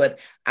dream, but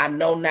I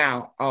know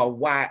now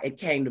why it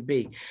came to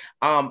be.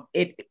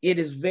 It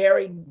is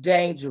very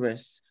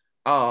dangerous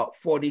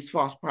for these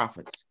false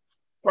prophets.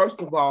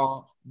 First of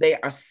all, they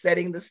are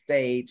setting the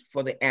stage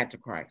for the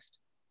Antichrist.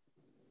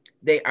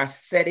 They are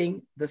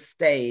setting the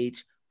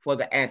stage for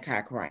the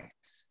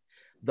Antichrist.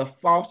 The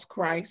false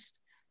Christ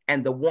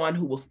and the one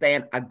who will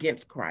stand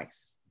against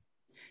Christ.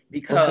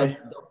 Because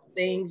Okay. the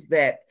things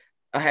that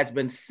has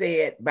been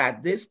said by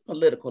this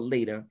political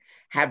leader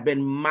have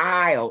been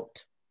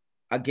mild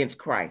against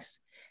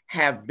Christ,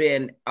 have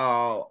been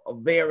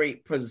very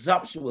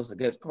presumptuous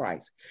against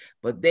Christ.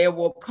 But there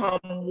will come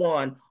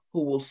one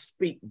who will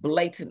speak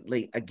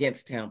blatantly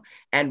against him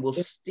and will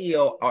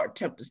steal or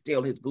attempt to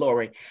steal his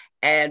glory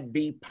and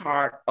be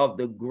part of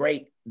the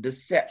great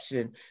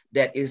deception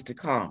that is to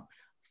come.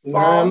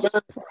 False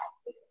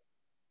prophets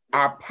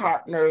are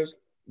partners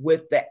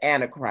with the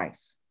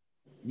Antichrist.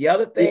 The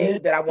other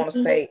thing that I want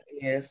to say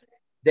is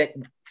that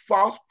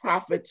false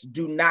prophets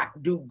do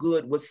not do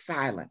good with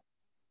silence,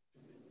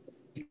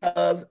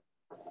 because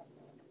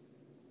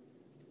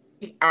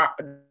we are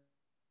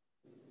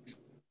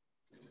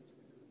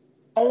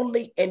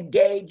only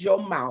engage your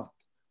mouth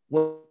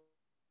with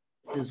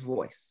his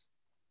voice.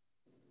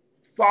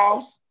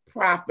 False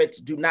prophets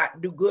do not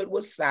do good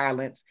with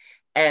silence,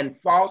 and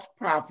false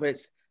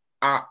prophets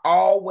are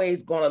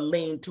always going to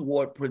lean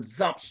toward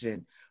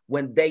presumption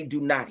when they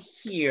do not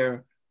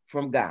hear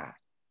from God.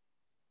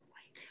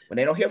 When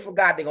they don't hear from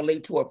God, they're going to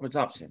lean toward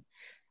presumption.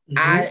 When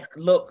I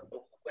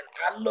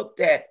looked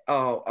at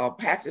a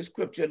passage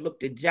scripture,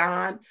 looked at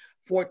John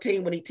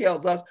 14, when he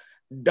tells us,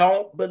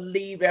 don't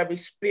believe every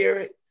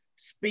spirit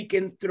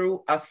speaking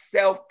through a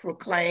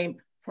self-proclaimed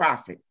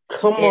prophet.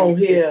 Come on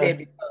here. It said,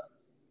 you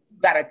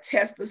got to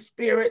test the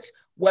spirits,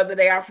 whether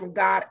they are from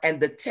God. And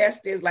the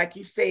test is, like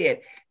you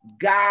said,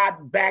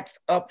 God backs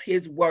up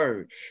his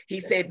word. He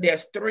said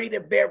there's three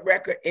that bear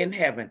record in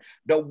heaven: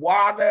 the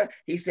water,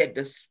 he said,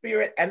 the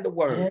spirit, and the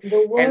word.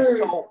 And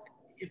so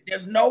if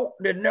there's no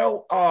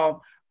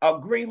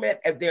agreement,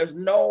 if there's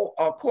no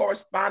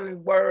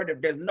corresponding word,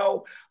 if there's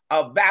no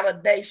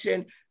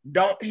validation,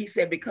 he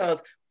said,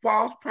 because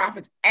false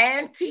prophets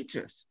and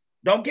teachers,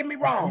 don't get me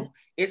wrong,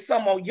 it's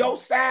some on your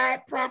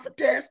side,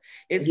 prophetess,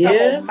 it's some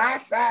on my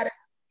side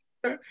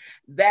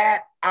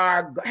that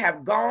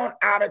have gone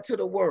out into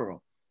the world.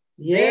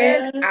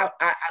 Then I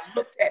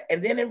looked at,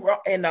 and then in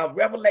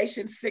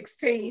Revelation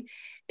 16,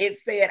 it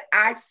said,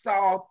 I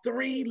saw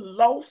three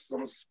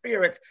loathsome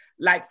spirits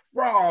like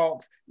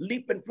frogs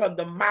leaping from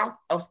the mouth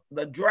of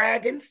the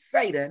dragon,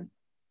 Satan,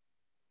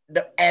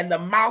 and the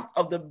mouth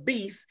of the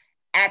beast,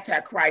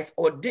 Antichrist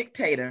or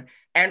dictator,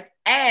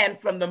 and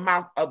from the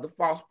mouth of the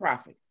false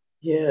prophet.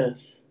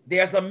 Yes.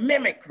 There's a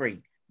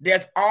mimicry.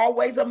 There's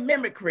always a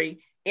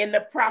mimicry in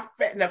the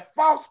prophet, in the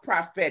false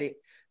prophetic,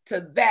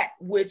 to that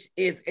which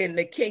is in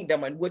the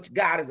kingdom and which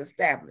God has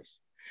established.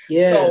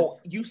 Yes. So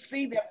you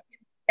see them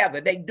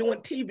together. They doing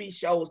TV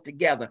shows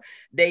together.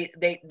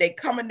 They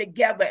coming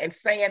together and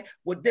saying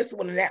what this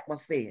one and that one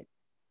said.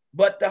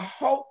 But the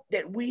hope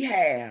that we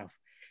have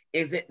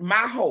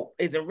my hope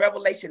is in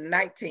Revelation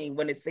 19,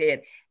 when it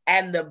said,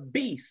 and the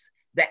beast,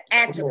 the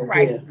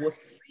Antichrist, was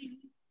seized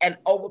and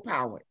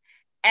overpowered,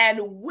 and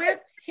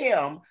with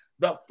him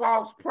the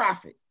false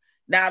prophet.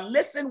 Now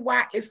listen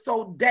why it's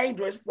so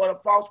dangerous for the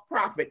false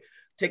prophet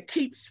to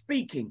keep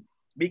speaking,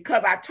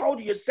 because I told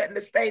you, you're setting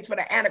the stage for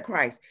the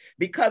Antichrist,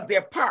 because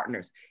they're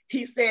partners.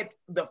 He said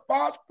the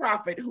false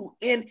prophet, who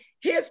in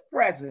his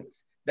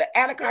presence, the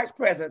Antichrist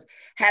presence,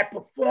 had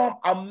performed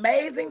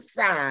amazing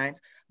signs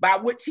by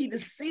which he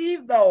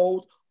deceived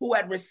those who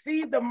had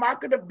received the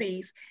mark of the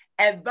beast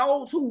and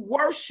those who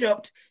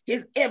worshiped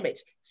his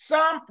image.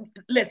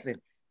 Listen,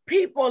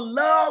 people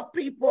love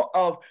people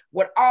of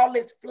with all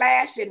this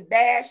flash and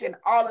dash and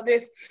all of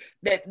this,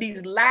 that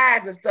these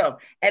lies and stuff.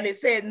 And it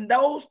said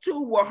those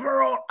two were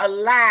hurled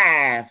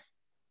alive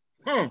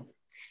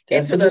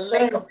into the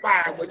lake of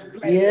fire, which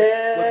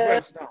blazes with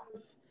brimstone.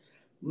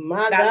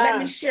 Now let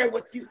me share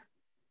with you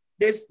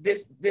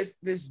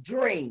this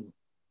dream.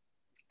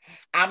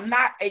 I'm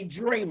not a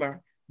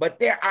dreamer, but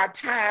there are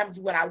times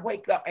when I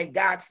wake up and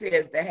God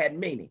says that had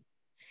meaning.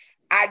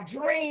 I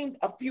dreamed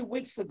a few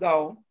weeks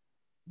ago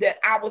that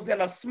I was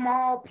in a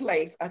small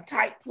place, a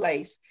tight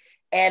place,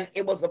 and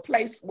it was a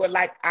place where,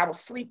 like, I was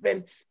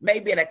sleeping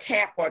maybe in a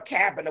camp or a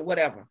cabin or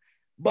whatever,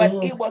 but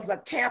it was a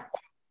camp or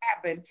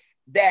cabin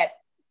that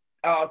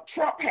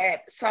Trump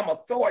had some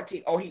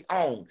authority or he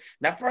owned.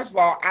 Now, first of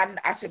all,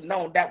 I should have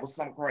known that was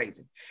something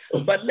crazy.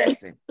 But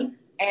listen,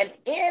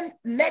 and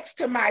next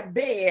to my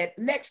bed,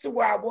 next to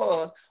where I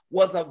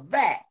was a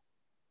vat,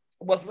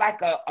 was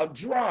like a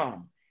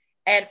drum,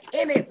 and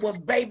in it was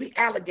baby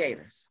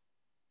alligators.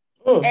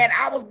 And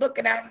I was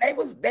looking at them.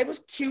 They was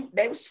cute.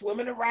 They was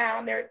swimming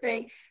around and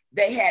everything.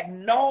 They had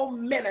no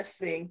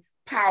menacing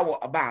power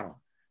about them.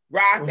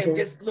 Right? They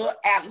just little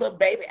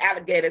baby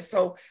alligators.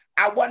 So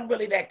I wasn't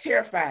really that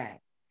terrified.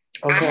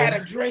 I had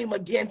a dream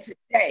again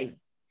today,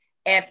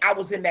 and I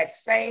was in that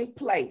same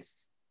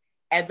place,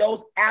 and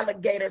those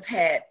alligators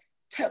had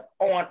took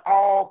on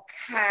all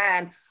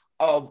kind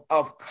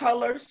of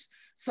colors.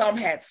 Some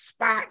had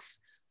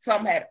spots,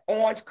 some had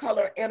orange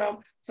color in them,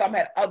 some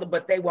had other,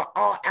 but they were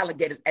all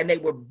alligators, and they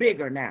were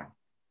bigger now.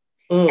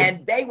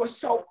 And they were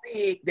so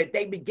big that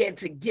they began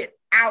to get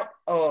out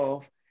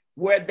of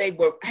where they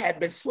had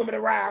been swimming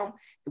around,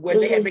 where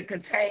they had been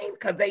contained,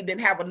 because they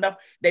didn't have enough,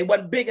 they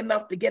wasn't big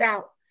enough to get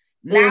out.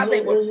 Now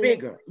they were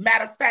bigger.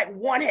 Matter of fact,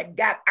 one had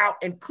got out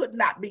and could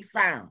not be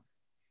found.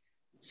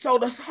 So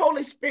the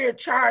Holy Spirit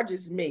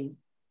charges me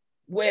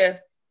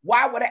with,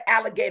 why would an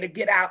alligator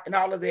get out and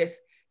all of this?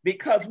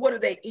 Because what are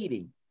they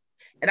eating?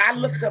 And I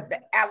looked up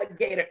the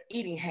alligator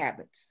eating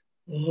habits.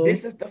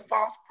 This is the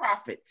false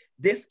prophet.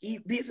 This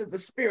is the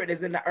spirit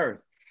is in the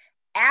earth.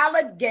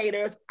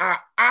 Alligators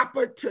are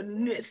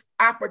opportunistic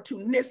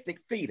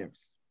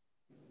feeders.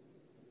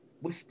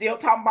 We're still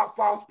talking about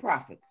false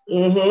prophets.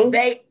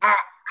 They are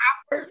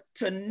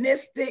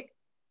opportunistic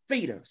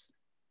feeders.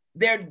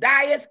 Their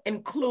diets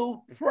include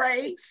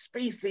prey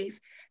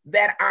species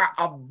that are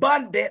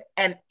abundant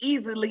and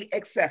easily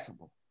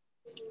accessible.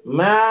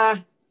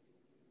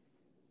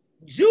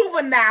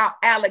 Juvenile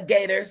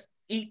alligators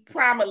eat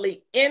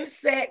primarily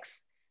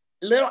insects,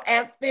 little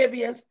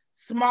amphibians,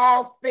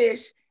 small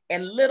fish,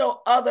 and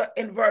little other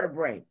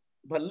invertebrate.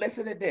 But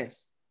listen to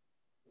this.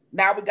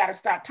 Now we got to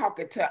start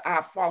talking to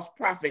our false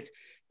prophets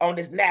on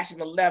this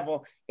national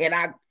level, and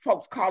our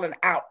folks calling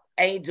out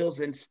angels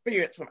and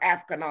spirits from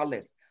Africa and all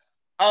this.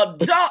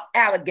 Adult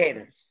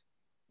alligators,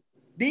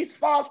 these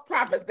false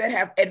prophets that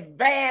have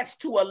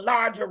advanced to a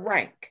larger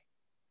rank.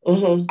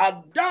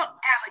 Adult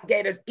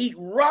alligators eat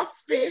rough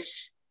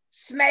fish,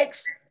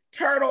 snakes,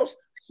 turtles,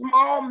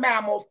 small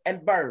mammals,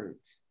 and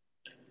birds.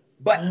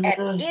 But at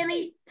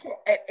any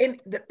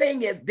point, the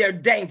thing is, they're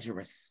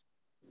dangerous.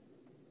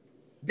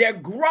 Their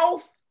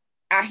growth,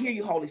 I hear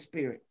you, Holy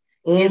Spirit,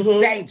 is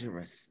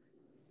dangerous.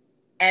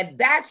 And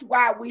that's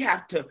why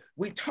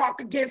we talk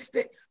against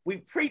it, we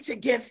preach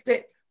against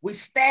it, we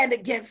stand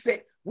against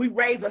it, we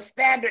raise a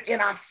standard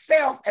in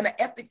ourselves and an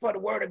ethic for the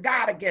word of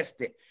God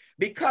against it.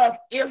 Because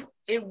if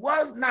it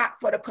was not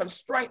for the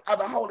constraint of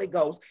the Holy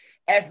Ghost,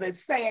 as the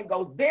saying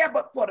goes, there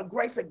but for the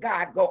grace of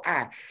God go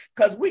I.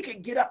 Because we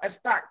can get up and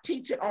start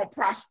teaching on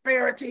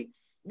prosperity.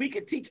 We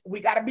can teach, we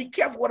got to be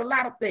careful with a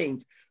lot of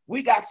things.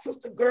 We got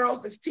sister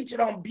girls that's teaching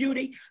on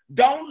beauty.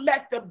 Don't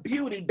let the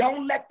beauty,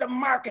 don't let the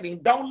marketing,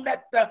 don't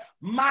let the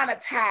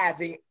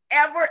monetizing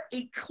ever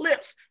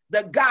eclipse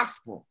the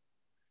gospel.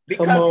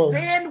 Because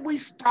then we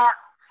start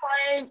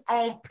preying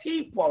on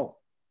people.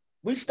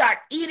 We start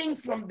eating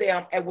from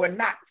them and we're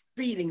not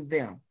feeding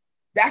them.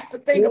 That's the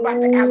thing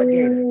about the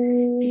alligator.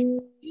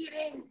 He's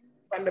eating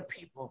from the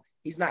people.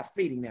 He's not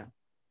feeding them.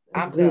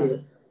 That's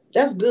good.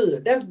 That's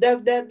good.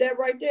 That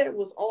right there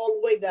was all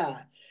the way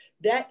God.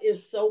 That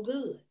is so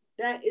good.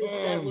 That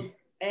was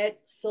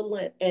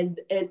excellent. And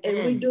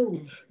we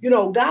do. You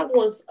know, God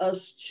wants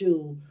us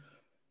to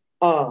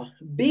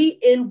be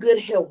in good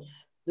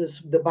health.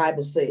 The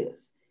Bible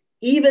says.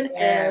 Even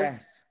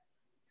as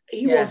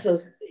he wants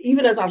us,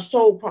 even as our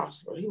soul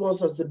prospers, he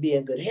wants us to be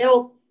in good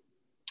health,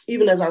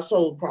 even as our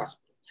soul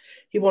prospers.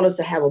 He wants us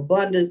to have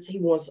abundance. He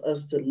wants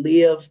us to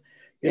live,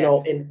 you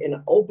know, in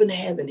an open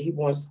heaven. He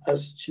wants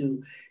us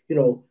to, you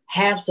know,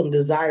 have some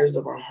desires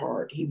of our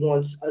heart. He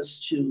wants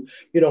us to,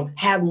 you know,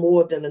 have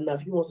more than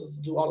enough. He wants us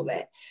to do all of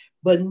that.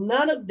 But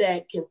none of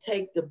that can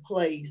take the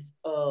place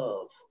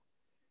of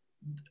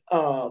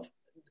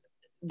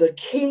the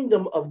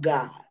kingdom of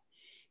God.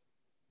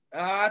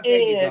 There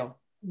you go.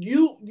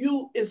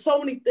 You it's so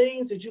many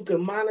things that you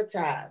can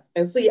monetize.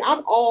 And see,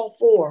 I'm all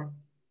for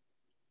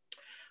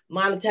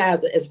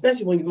monetizing,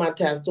 especially when you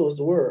monetize towards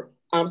the world.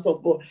 I'm so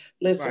for,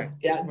 listen,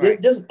 this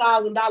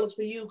 $1,000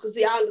 for you, because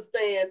see, I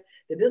understand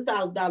that this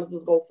 $1,000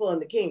 is going to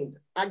fund the kingdom.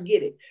 I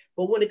get it.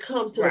 But when it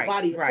comes to the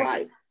body of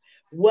Christ,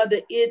 whether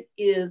it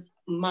is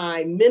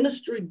my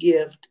ministry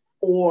gift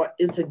or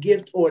it's a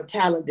gift or a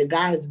talent that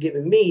God has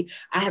given me,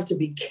 I have to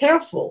be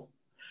careful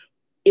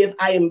if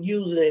I am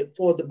using it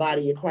for the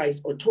body of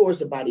Christ or towards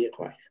the body of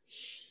Christ.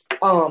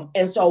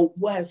 And so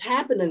what has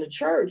happened in the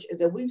church is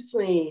that we've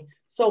seen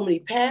so many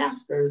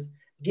pastors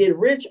get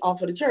rich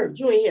off of the church.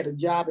 You ain't had a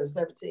job in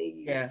 17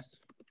 years. Yes.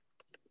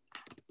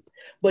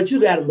 But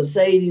you got a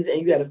Mercedes and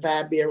you got a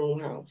 5-bedroom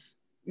house.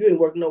 You ain't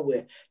working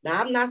nowhere.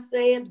 Now, I'm not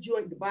saying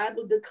that the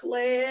Bible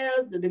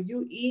declares that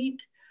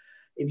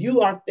if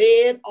you are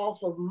fed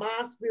off of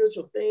my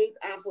spiritual things,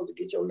 I'm supposed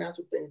to get your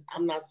natural things.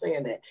 I'm not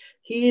saying that.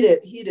 He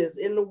that's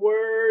in the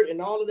word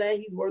and all of that,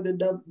 he's worthy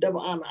of double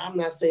honor. I'm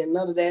not saying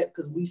none of that,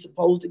 because we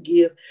supposed to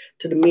give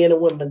to the men and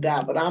women of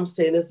God. But I'm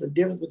saying there's a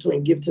difference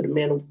between give to the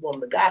men and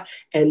women of God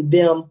and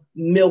them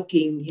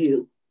milking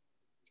you.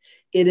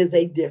 It is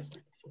a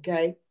difference,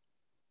 okay?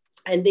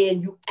 And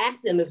then you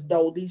acting as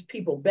though these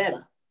people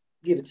better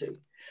give it to you.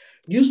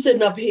 You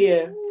sitting up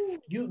here,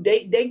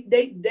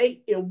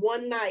 they in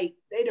one night,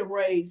 they done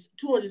raised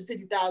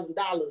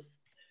 $250,000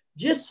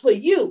 just for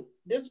you.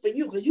 Just for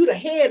you, because you the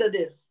head of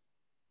this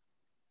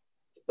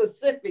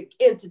specific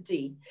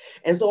entity.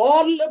 And so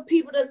all the little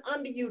people that's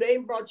under you, they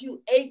brought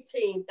you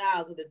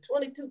 18,000 and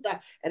 22,000.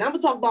 And I'm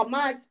gonna talk about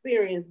my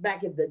experience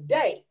back in the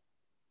day,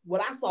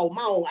 what I saw with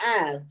my own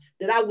eyes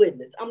that I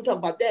witnessed. I'm gonna talk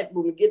about that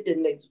when we get there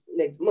next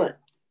month.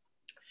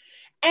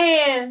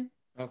 And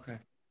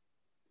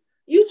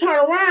you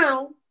turn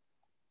around,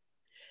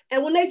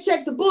 and when they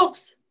check the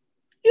books,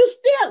 you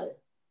steal it.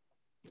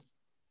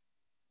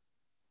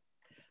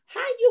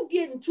 How you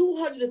getting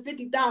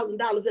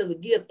 $250,000 as a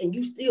gift and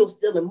you still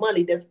stealing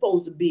money that's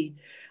supposed to be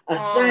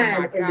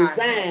assigned and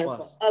designed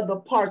for other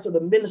parts of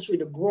the ministry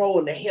to grow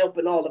and to help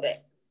and all of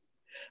that?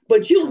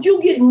 But you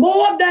get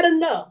more than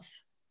enough.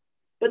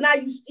 But now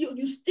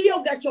you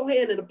still got your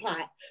hand in the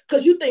pot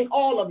because you think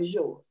all of it's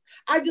yours.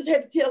 I just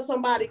had to tell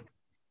somebody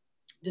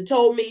that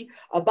told me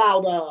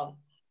about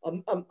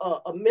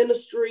a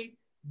ministry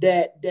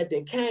that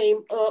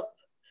came up,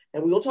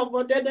 and we're gonna talk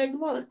about that next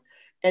month,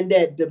 and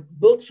that the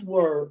books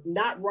were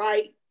not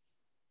right,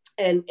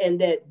 and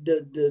that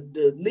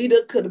the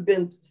leader could have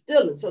been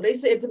stealing. So they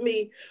said to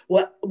me,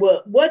 well,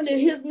 wasn't it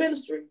his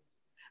ministry?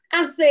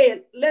 I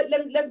said,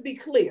 let's be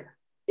clear.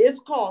 It's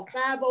called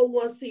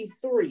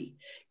 501c3.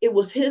 It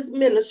was his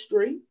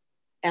ministry,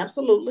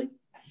 absolutely.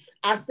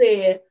 I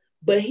said,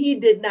 but he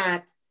did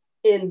not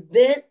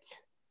invent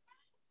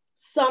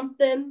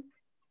something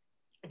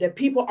that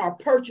people are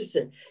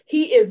purchasing.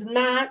 He is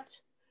not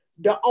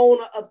the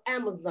owner of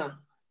Amazon.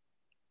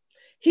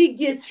 He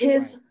gets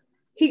his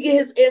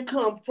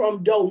income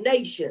from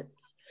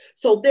donations.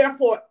 So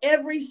therefore,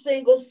 every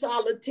single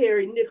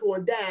solitary nickel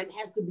and dime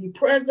has to be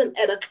present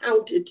and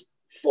accounted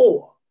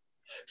for.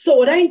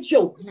 So it ain't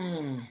yours.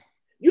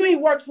 You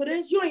ain't worked for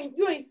this. You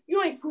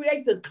ain't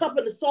create the cup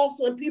and the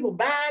salsa and people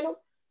buying them.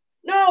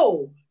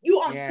 No, you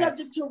are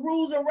subject to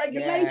rules and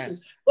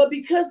regulations. But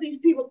because these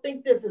people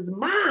think this is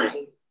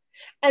mine,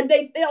 and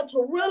they fail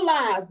to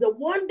realize that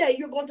one day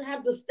you're going to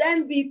have to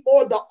stand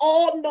before the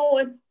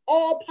all-knowing,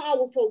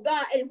 all-powerful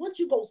God. And what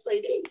you gonna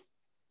say then?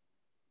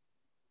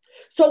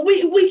 So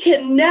we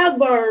can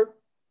never,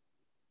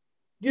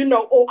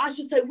 or I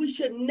should say, we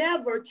should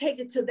never take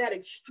it to that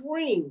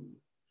extreme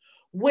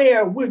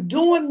where we're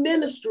doing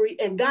ministry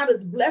and God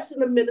is blessing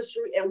the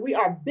ministry and we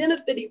are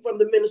benefiting from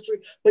the ministry,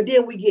 but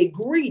then we get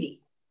greedy.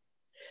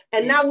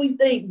 And now we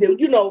think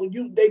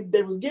that,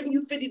 they was giving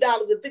you $50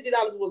 and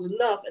 $50 was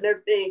enough and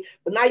everything,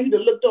 but now you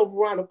done looked over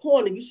around the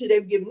corner, you see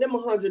they've given them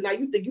 100, now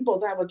you think you're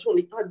supposed to have a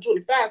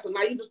 125, so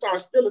now you just start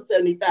stealing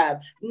 75.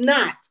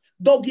 Not,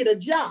 go get a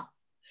job.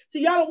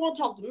 See, y'all don't want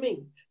to talk to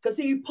me, because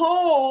see,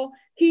 Paul,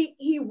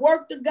 he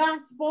worked the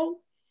gospel,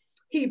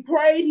 he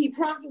prayed, he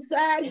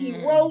prophesied,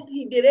 he wrote,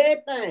 he did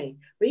everything,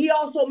 but he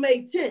also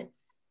made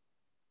tents.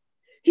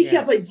 He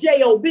kept a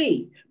job,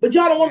 but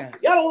y'all don't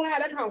want to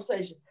have that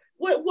conversation.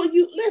 Well,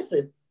 you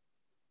listen.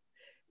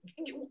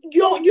 You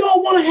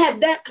don't want to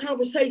have that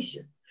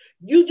conversation.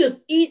 You just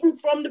eating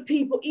from the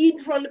people,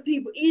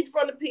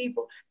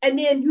 and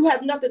then you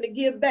have nothing to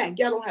give back.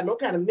 Y'all don't have no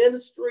kind of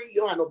ministry.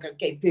 You don't have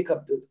can't pick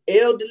up the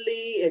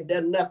elderly and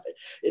done nothing.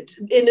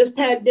 In this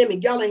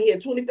pandemic, y'all ain't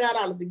had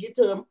 $25 to get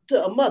to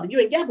a mother. You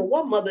ain't got but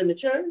one mother in the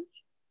church.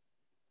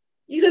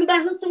 You can buy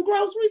her some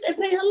groceries and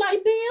pay her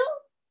light bill.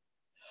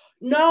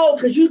 No,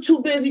 because you're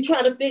too busy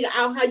trying to figure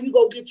out how you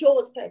go get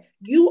yours paid.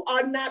 You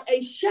are not a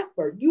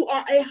shepherd. You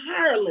are a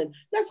hireling.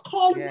 Let's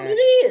call it what it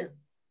is.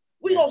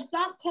 We're going to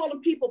stop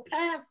calling people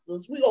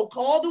pastors. We're going to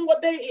call them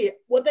what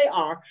they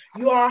are.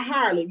 You are a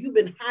hireling. You've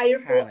been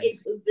hired for a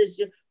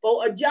position,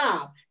 for a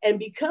job. And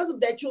because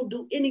of that, you'll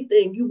do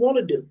anything you want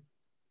to do.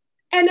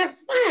 And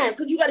that's fine,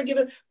 because you got to give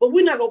it. But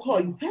we're not going to call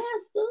you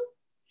pastor.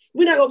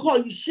 We're not going to call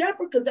you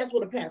shepherd, because that's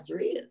what a pastor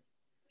is.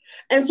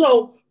 And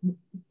so,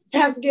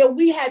 Pastor Gail,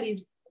 we had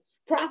these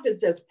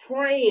prophets that's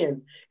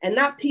praying, and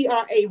not Pray,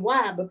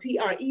 but Prey,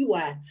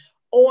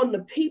 on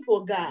the people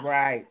of God.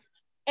 Right.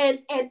 And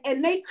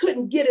they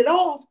couldn't get it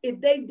off if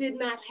they did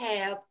not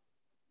have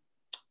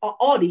an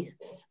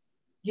audience.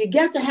 You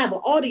got to have an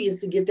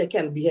audience to get that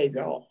kind of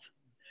behavior off.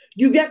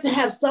 You got to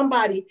have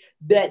somebody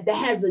that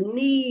has a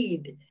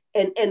need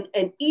and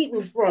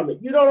eating from it.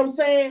 You know what I'm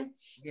saying?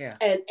 Yeah.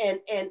 And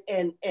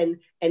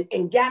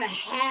gotta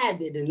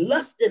have it and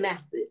lusting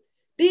after it.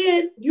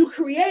 Then you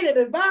create an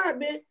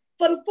environment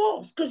for the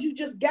false, because you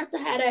just got to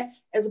have that,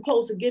 as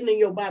opposed to getting in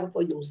your Bible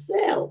for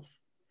yourself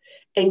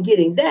and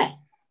getting that.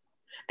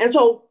 And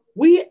so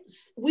we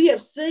have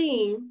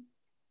seen,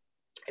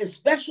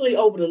 especially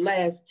over the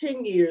last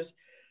 10 years,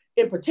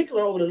 in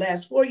particular over the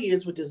last 4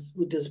 years with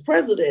this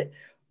president,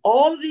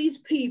 all of these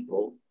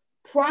people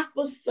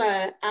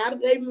prophesy out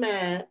of their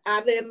mind,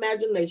 out of their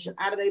imagination,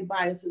 out of their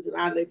biases, and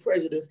out of their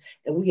prejudice,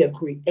 and we have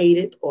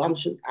created, I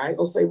ain't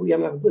gonna say we,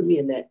 I'm not gonna put me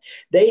in that.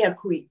 They have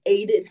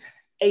created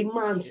a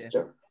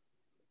monster. Yeah.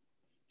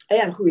 They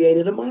have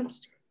created a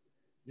monster.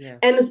 Yeah.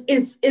 And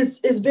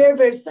it's very,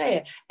 very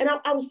sad. And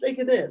I was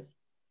thinking this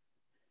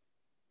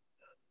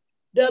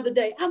the other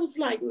day. I was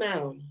like,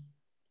 now,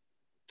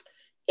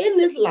 in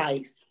this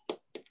life,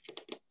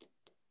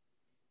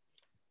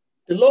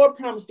 the Lord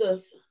promised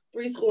us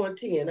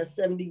 70, that's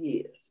 70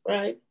 years,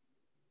 right?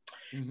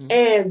 Mm-hmm.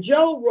 And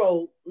Job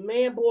wrote,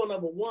 man born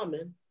of a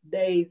woman,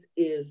 days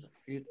is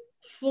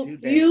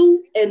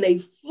few and they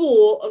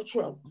full of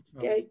trouble,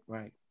 okay?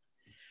 Right.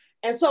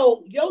 And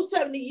so your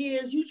 70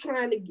 years you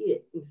trying to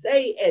get, and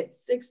say at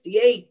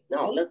 68,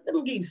 no, let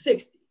me give you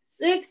 60.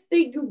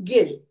 60, you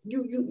get it.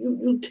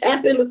 You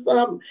tap into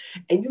something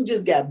and you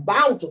just got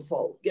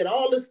bountiful. Get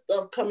all this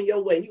stuff coming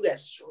your way. You got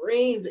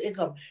streams of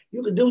income.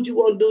 You can do what you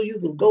want to do. You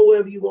can go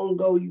wherever you want to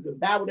go. You can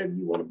buy whatever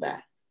you want to buy.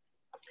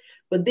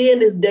 But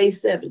then it's day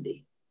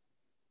 70,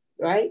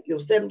 right? Your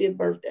 70th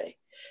birthday.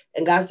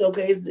 And God said,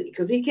 okay,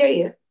 because he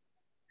can.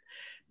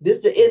 This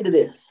is the end of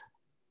this.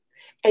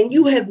 And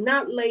you have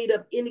not laid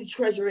up any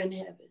treasure in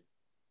heaven.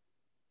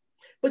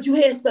 But you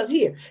had stuff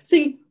here.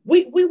 See,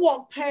 we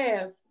walked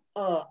past,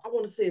 I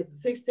want to say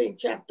it's the 16th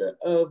chapter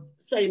of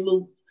St.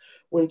 Luke,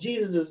 when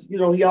Jesus is,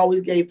 he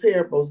always gave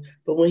parables,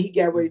 but when he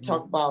got ready to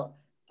talk about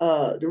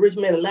the rich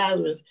man and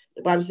Lazarus,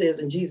 the Bible says,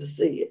 and Jesus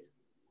said.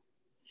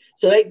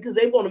 So because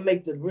they want to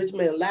make the rich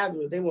man and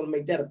Lazarus, they want to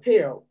make that a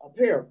parable.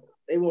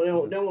 They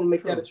want to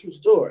make that a true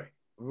story.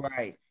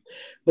 Right.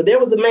 But there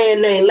was a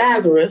man named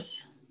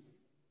Lazarus,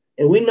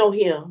 and we know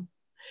him.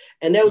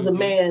 And there was a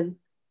man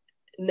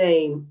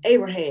named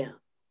Abraham,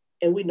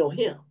 and we know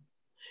him.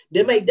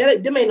 Them ain't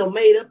no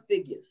made up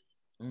figures.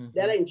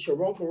 That ain't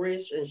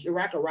Sharonkarish and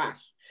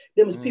Shirakarash.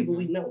 Them is people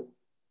we know,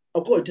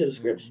 according to the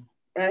scripture,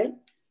 right?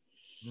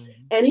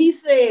 And he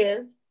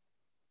says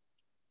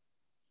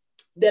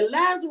that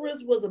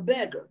Lazarus was a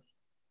beggar.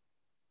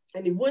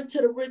 And he went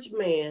to the rich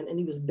man and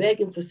he was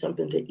begging for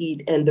something to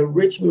eat. And the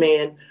rich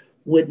man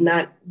would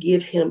not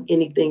give him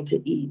anything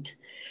to eat.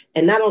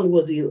 And not only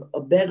was he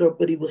a beggar,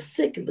 but he was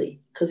sickly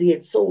because he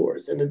had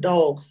sores and the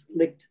dogs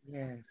licked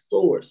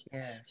sores.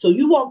 Yes. So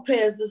you walk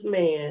past this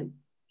man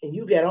and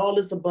you got all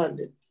this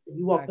abundance. And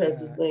you walk past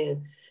this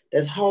man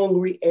that's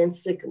hungry and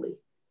sickly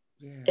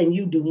and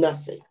you do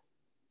nothing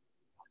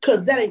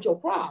because that ain't your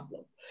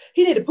problem.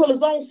 He need to pull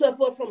his own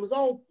self up from his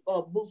own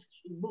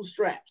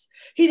bootstraps.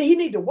 He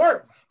need to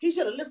work. He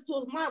should have listened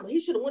to his mama.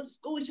 He should have went to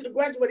school. He should have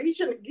graduated. He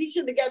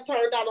shouldn't have got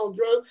turned out on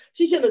drugs.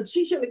 She shouldn't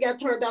have got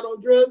turned out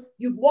on drugs.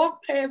 You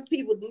walk past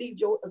people that need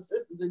your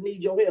assistance and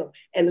need your help,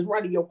 and it's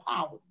right in your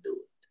power to do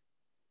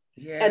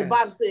it. Yes. And the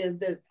Bible says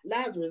that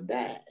Lazarus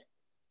died,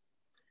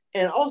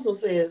 and also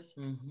says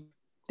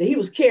that he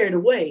was carried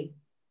away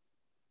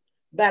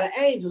by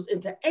the angels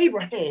into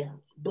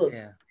Abraham's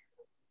bosom.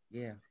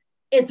 Yeah.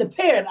 Into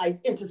paradise,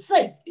 into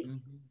safety,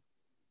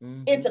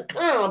 into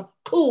calm,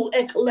 cool,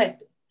 and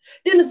collected.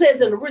 Then it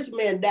says, and the rich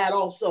man died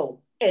also,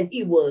 and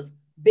he was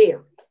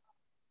buried.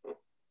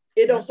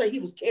 It don't say he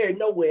was carried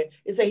nowhere.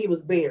 It say he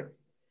was buried.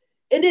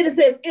 And then it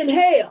says, in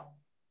hell.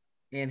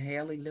 In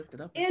hell, he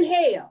lifted up. In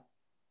hell.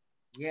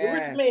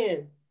 Yes. The rich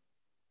man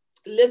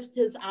lifts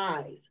his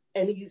eyes,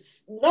 and he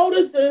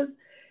notices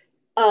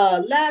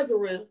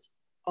Lazarus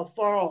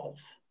afar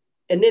off.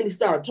 And then he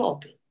started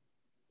talking.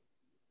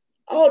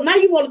 Oh, now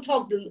you want to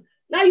talk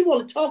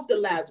to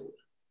Lazarus.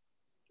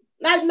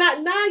 Now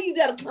you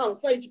got a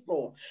conversation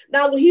for him.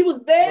 Now when he was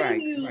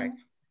begging you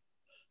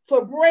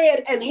for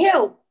bread and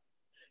help,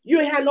 you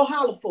ain't had no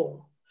holler for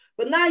him.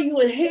 But now you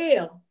in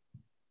hell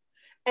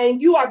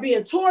and you are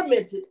being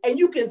tormented and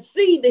you can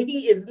see that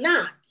he is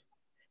not.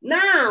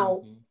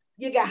 Now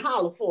you got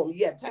holler for him.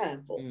 You got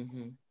time for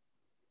him.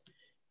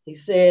 He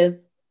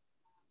says,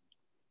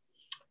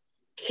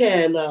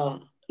 can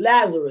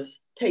Lazarus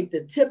take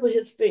the tip of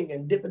his finger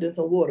and dip it in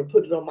some water,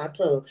 put it on my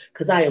tongue,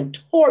 because I am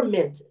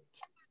tormented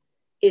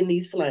in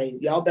these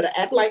flames. Y'all better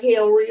act like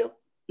hell real.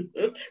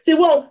 See,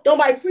 well,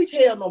 nobody preach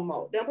hell no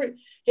more.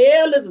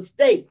 Hell is a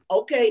state,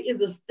 okay?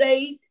 It's a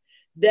state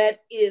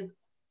that is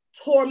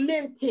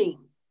tormenting.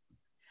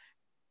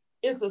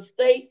 It's a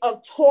state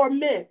of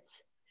torment.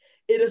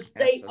 It is a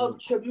state of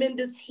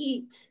tremendous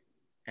heat.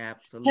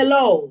 Absolutely.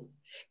 Hello.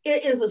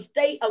 It is a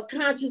state of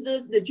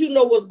consciousness that you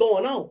know what's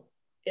going on.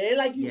 It ain't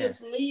like you just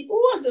sleep.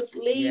 Oh, I just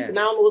sleep. Yes. And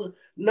I don't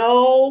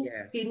know. No,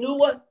 he knew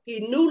what? He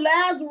knew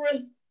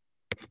Lazarus.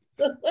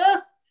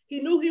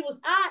 He knew he was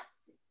hot.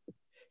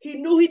 He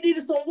knew he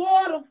needed some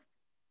water.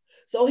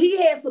 So he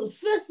had some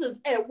sisters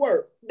at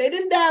work. They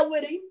didn't die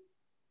with him.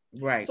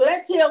 Right. So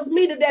that tells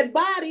me that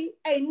body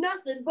ain't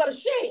nothing but a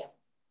shell.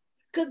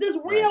 Because this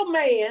real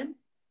man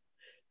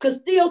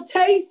could still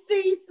taste,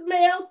 see,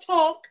 smell,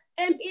 talk,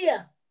 and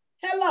hear.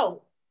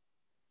 Hello.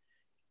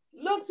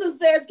 Looks and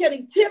says, can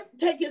he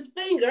take his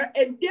finger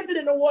and dip it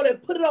in the water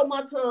and put it on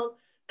my tongue?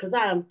 Because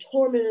I am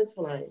tormented as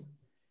flame.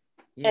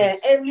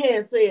 Yes. And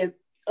Abraham said,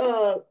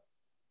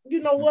 you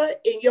know what?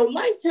 In your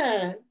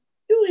lifetime,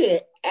 you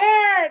had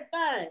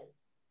everything.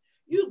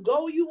 You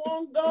go where you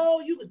want to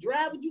go. You can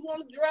drive what you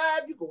want to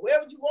drive. You can wear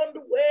what you want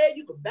to wear.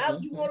 You can buy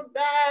what you want to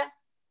buy.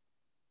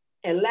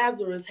 And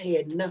Lazarus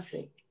had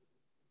nothing.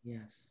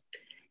 Yes.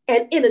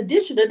 And in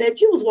addition to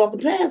that, you was walking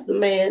past the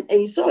man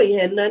and you saw he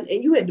had nothing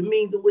and you had the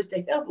means in which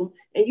to help him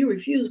and you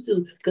refused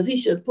to because he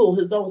should pull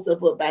his own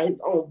stuff up by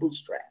his own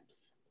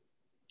bootstraps.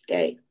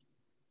 Okay.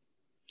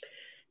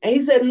 And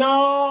he said,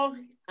 no,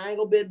 I ain't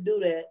gonna be able to do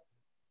that.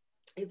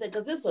 He said,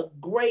 because it's a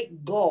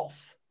great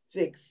gulf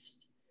fixed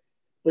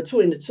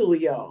between the two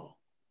of y'all.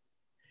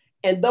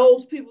 And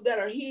those people that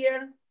are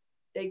here,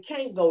 they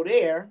can't go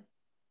there.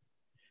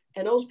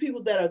 And those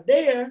people that are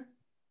there,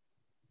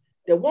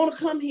 that want to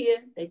come here,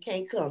 they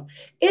can't come.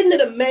 Isn't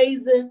it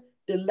amazing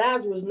that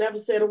Lazarus never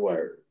said a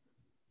word?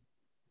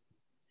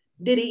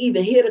 Did he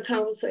even hear the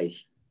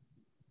conversation?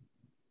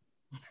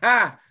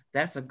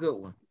 That's a good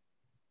one.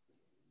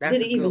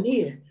 Did he even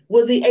hear?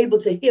 Was he able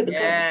to hear the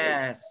conversation?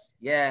 Yes,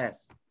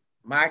 yes.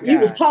 My God. He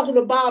was talking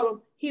about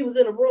him. He was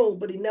in a room,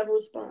 but he never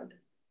responded.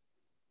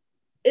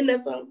 Isn't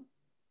that something?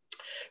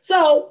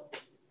 So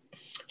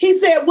he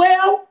said,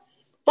 well,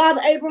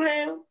 Father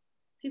Abraham,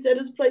 he said,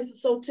 this place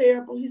is so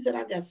terrible. He said,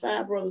 I got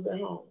 5 brothers at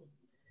home.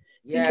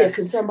 Yes. He said,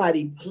 can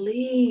somebody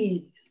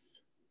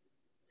please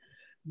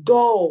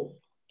go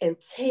and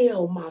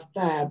tell my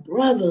 5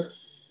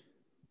 brothers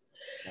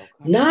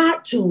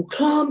not to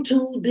come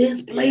to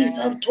this place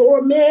of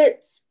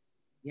torment.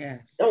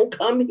 Yes. Don't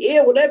come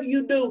here. Whatever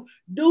you do,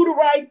 do the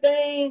right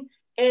thing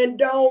and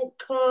don't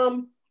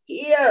come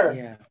here.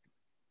 Yeah.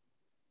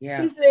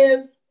 Yeah. He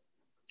says,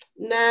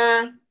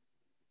 nah,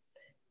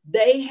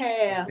 they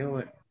have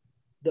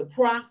the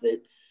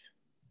prophets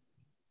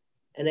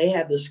and they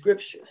have the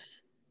scriptures.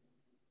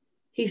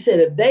 He said,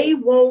 if they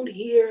won't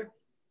hear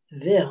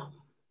them,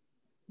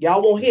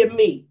 y'all won't hear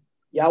me.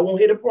 Y'all won't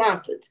hear the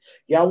prophets.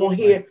 Y'all won't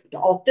hear the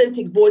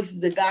authentic voices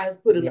that God has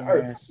put in the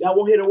earth. Y'all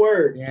won't hear the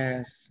word.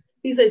 Yes.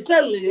 He said,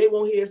 certainly they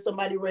won't hear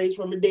somebody raised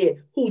from the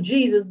dead, who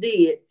Jesus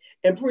did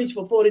and preached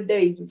for 40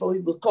 days before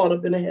he was caught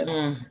up in the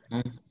heaven.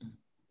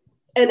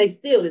 And they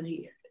still didn't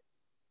hear it.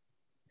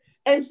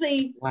 And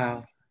see,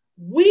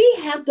 we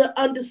have to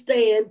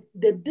understand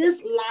that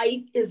this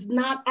life is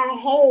not our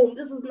home.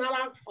 This is not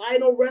our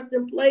final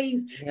resting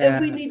place. Yes.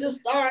 And we need to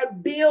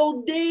start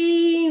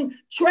building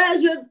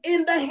treasures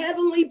in the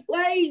heavenly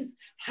place.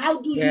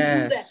 How do you do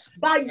that?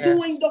 By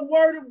doing the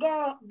word of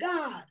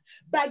God,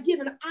 by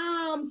giving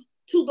alms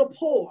to the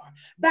poor,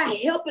 by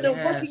helping and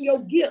working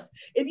your gift.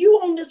 If you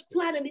on this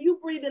planet and you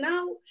breathing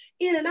out,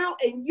 in and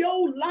out, and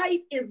your life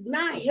is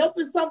not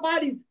helping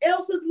somebody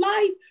else's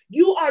life,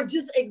 you are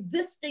just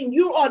existing.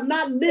 You are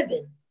not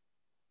living.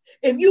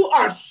 If you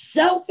are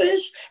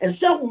selfish and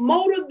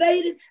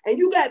self-motivated and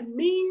you got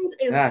means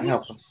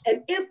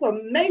and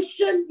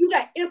information, you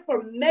got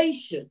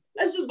information.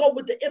 Let's just go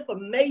with the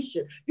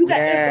information. You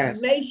got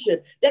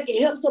information that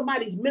can help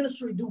somebody's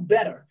ministry do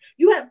better.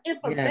 You have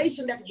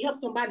information that can help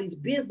somebody's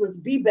business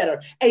be better.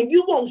 And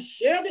you won't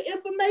share the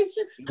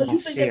information because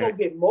you think they're going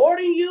to get more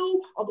than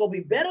you or going to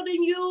be better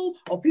than you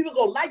or people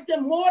going to like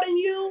them more than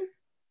you.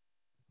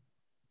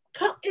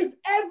 It's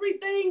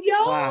everything,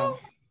 y'all. Wow.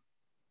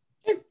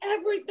 It's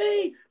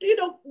everything. You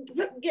know,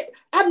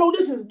 I know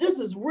this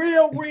is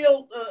real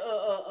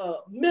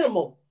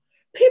minimal.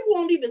 People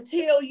won't even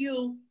tell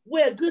you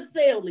where a good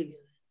sale is.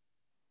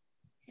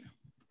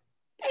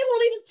 They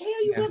won't even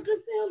tell you what good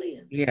sale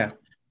is. Yeah.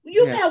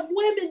 You got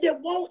women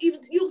that won't even,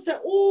 you say,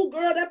 oh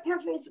girl, that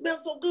perfume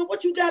smells so good.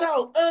 What you got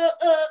on?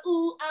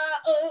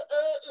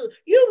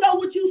 You know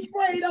what you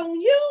sprayed on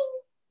you.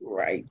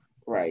 Right.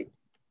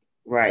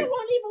 You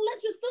won't even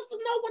let your sister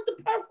know what the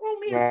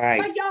perfume is. Right.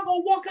 Like y'all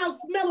gonna walk out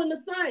smelling the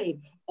same.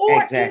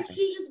 Or if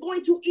she is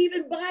going to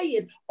even buy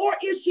it, or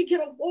if she can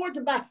afford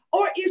to buy,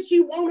 or if she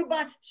want to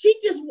buy, she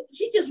just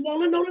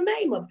want to know the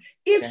name of it.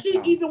 If she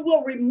even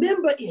will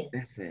remember it.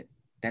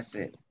 That's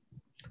it.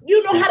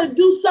 You know how to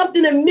do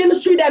something in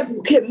ministry that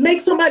can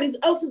make somebody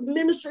else's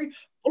ministry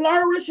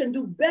flourish and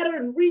do better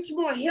and reach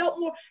more, help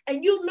more.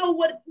 And you know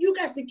what? You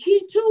got the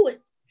key to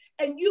it.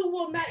 And you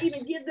will not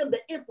even give them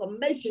the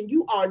information.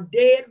 You are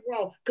dead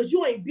wrong because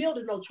you ain't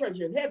building no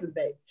treasure in heaven,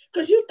 baby.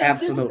 Because you think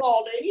this is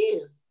all there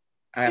is.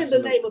 In the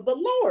name of the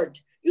Lord.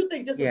 You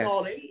think this is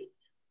all there is.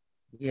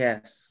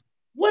 Yes.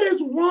 What is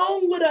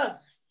wrong with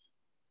us?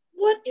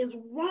 What is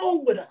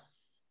wrong with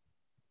us?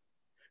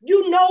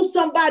 You know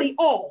somebody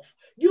off.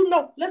 You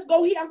know, let's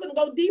go here. I'm going to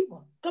go deeper.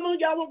 Come on,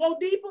 y'all want to go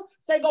deeper?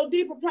 Say go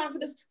deeper,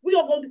 prophetess. We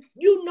going to go.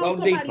 You know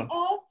somebody deeper.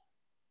 Off.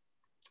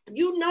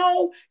 You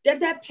know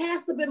that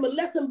pastor been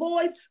molesting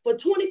boys for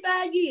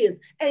 25 years.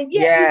 And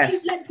yet you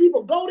keep letting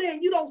people go there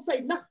and you don't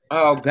say nothing.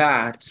 Oh,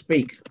 God,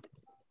 speak.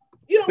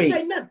 You don't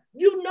say nothing.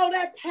 You know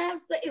that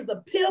pastor is a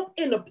pimp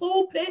in the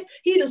pulpit.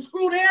 He done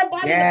screwed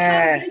everybody in the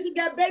congregation,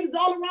 got babies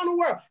all around the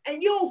world.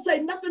 And you don't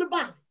say nothing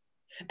about it.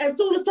 As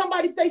soon as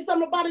somebody say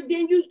something about it,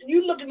 then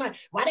you looking like,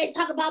 why they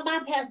talk about my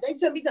pastor? They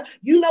should be talking.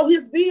 You know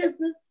his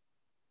business.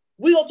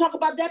 We gonna talk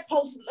about that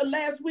post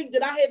last week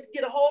that I had to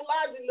get a whole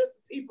laundry list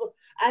of people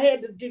I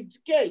had to get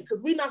because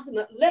we're not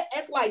gonna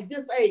act like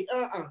this ain't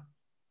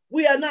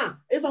We are not.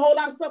 It's a whole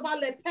lot of stuff I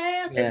let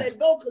pass and let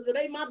go because it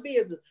ain't my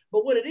business.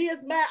 But when it is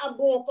mine, I'm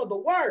going for the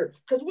word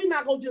because we're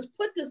not gonna just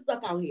put this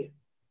stuff out here.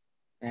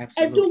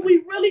 Absolutely. And do we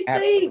really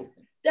think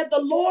that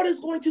the Lord is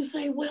going to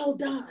say, well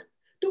done?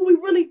 Do we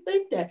really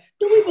think that?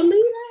 Do we believe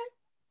that?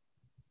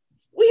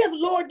 We have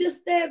lowered this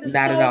standard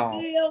not so at all.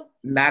 Gail.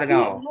 Not at we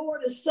all. Have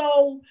lowered it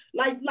so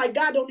like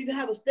God don't even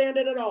have a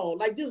standard at all.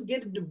 Like just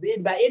get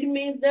it by any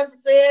means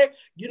necessary.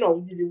 You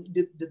know,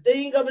 the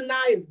thing of it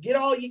now is get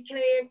all you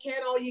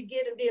can all you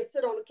get, and then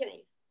sit on the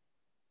can.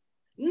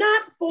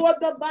 Not for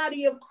the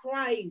body of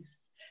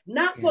Christ,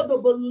 not for the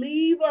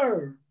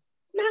believer,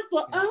 not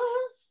for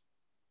us.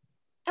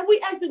 And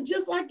we acting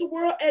just like the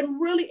world, and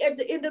really at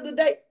the end of the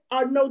day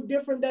are no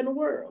different than the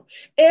world.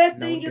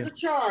 Everything is a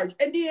charge,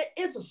 and then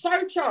it's a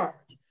surcharge.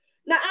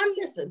 Now, I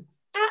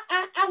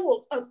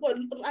will,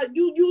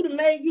 you the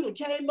man, you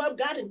came up,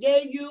 God and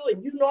gave you,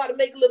 and you know how to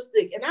make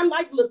lipstick. And I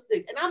like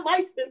lipstick, and I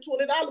might spend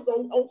 $20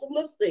 on some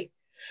lipstick.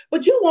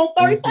 But you want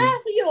 35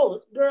 for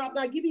yours. Girl, I'm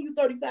not giving you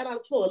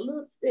 $35 for a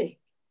lipstick.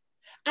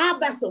 I'll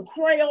buy some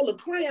Crayola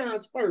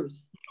crayons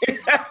first.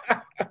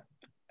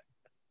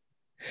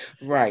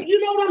 Right. You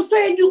know what I'm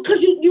saying?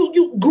 Because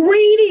you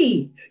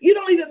greedy. You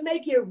don't even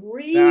make it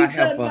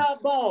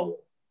reasonable.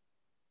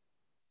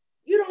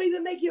 You don't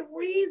even make it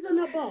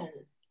reasonable.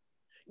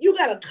 You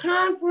got a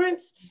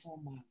conference. Oh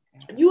my God.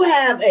 You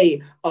have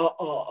a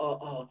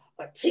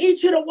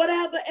teacher or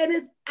whatever, and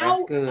it's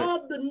out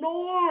of the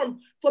norm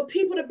for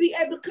people to be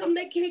able to come.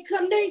 They can't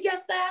come. They ain't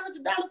got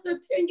 $500 to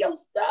attend your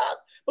stuff,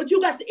 but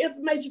you got the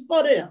information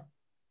for them.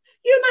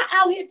 You're not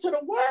out here to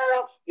the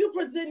world. You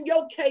present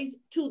your case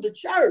to the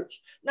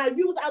church. Now, if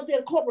you was out there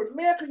in corporate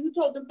America, you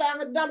told them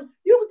 $500,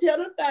 you can tell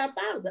them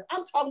 $5,000.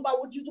 I'm talking about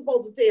what you're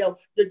supposed to tell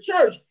the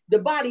church, the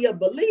body of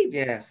believers.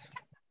 Yes.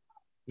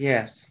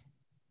 Yes.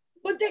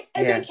 But they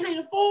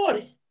can't afford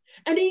it.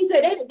 And then you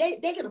say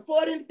they can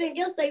afford anything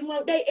else they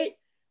want.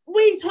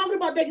 We ain't talking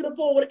about they can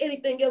afford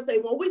anything else they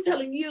want. We're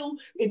telling you,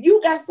 if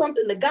you got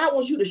something that God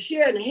wants you to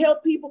share and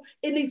help people,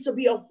 it needs to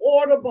be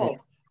affordable.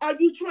 Are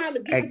you trying to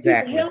get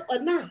the people help or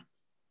not?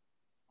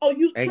 Or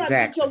you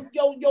trying to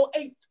get your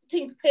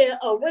 18th pair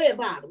of red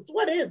bottoms?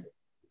 What is it?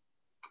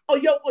 Or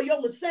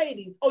your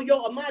Mercedes or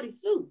your Amati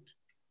suit?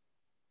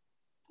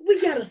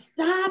 We gotta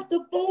stop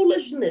the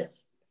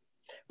foolishness.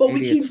 But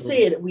we keep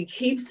saying it. We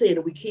keep saying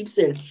it. We keep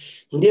saying it.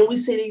 And then we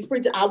see these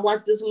preachers. I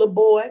watched this little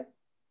boy,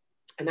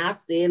 and I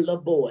said,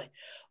 little boy.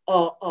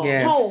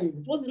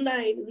 Holmes. What's his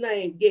name? His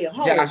name, Gail.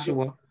 Holmes.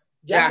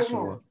 Joshua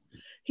Holmes.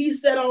 He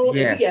sat on,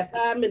 and we had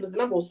 5 minutes,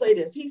 and I'm going to say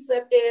this. He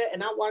sat there,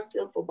 and I watched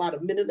him for about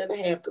a minute and a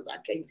half because I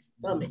can't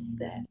stomach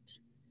that.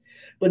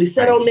 But he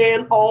sat on there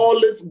and all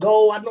this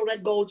gold. I know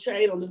that gold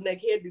chain on his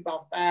neck had to be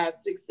about $5,000,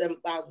 $6,000,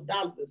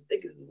 $7,000 as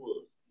thick as it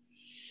was.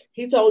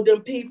 He told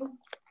them people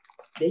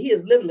that he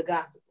is living the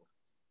gospel.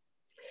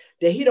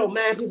 That he don't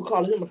mind people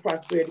calling him a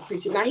prosperity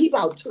preacher. Now he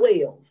about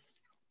 12.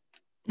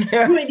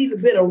 You ain't even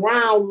been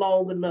around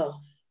long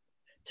enough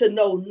to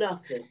know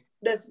nothing.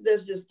 Let's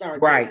just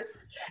start right there.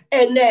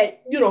 And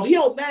that, he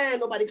don't mind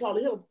nobody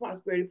calling him a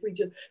prosperity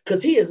preacher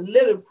because he is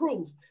living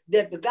proof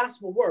that the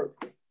gospel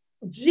works.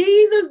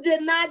 Jesus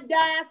did not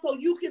die so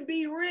you can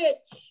be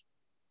rich.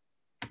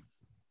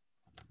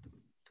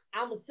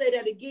 I'm going to say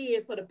that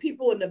again for the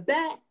people in the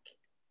back.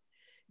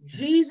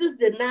 Jesus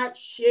did not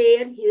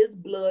shed his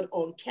blood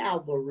on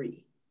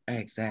Calvary.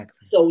 Exactly.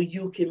 So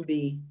you can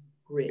be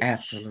rich.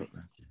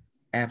 Absolutely.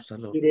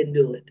 Absolutely. He didn't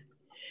do it.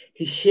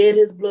 He shed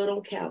his blood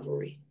on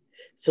Calvary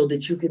so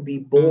that you can be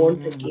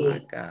born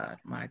again.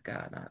 My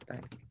God, I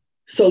thank you.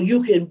 So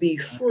you can be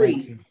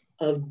free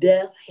of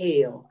death,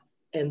 hell,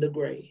 and the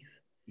grave.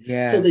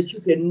 Yes. So that you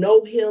can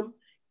know him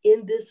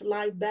in this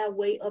life by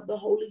way of the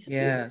Holy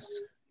Spirit. Yes.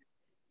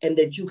 And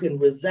that you can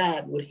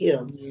reside with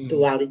him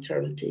throughout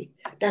eternity.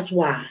 That's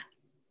why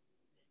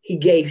he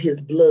gave his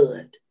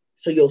blood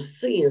so your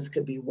sins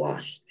could be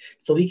washed,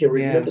 so he can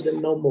remember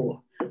them no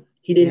more.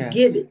 He didn't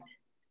give it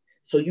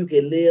so you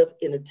can live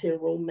in a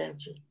 10-room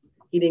mansion.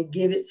 He didn't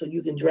give it so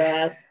you can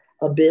drive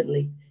a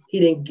Bentley. He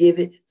didn't give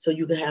it so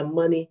you can have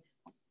money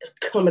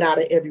coming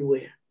out of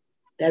everywhere.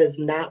 That is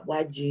not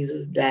why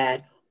Jesus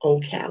died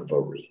on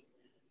Calvary.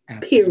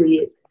 Absolutely.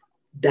 Period.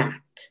 Dot.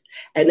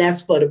 And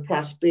that's for the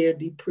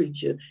prosperity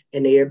preacher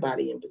and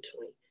everybody in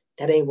between.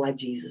 That ain't why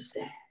Jesus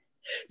died.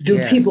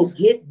 Do people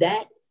get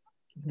that?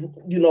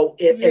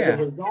 As a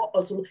result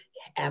of some,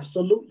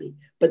 absolutely.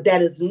 But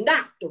that is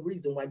not the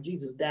reason why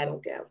Jesus died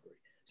on Calvary.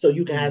 So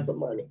you can have some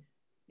money.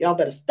 Y'all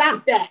better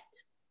stop that.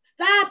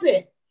 Stop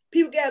it.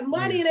 People got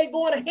money and they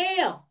going to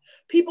hell.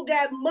 People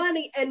got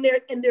money and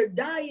they're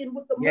dying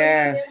with the money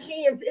in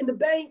their hands in the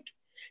bank.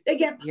 They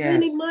got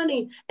plenty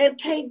money and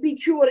can't be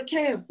cured of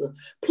cancer.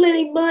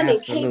 Plenty money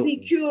can't be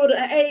cured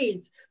of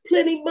AIDS.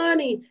 Plenty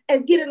money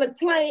and get in a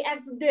plane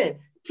accident.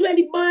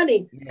 Plenty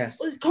money. Yes.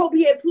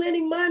 Kobe had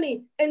plenty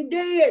money and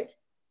dead.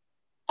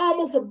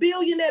 Almost a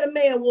billionaire the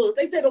man was.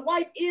 They said the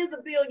wife is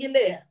a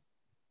billionaire.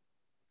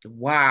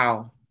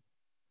 Wow.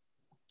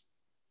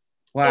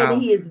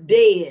 And he is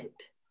dead.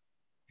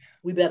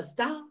 We better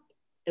stop.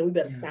 And we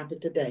better stop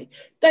it today.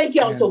 Thank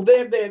y'all so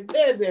very, very,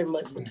 very, very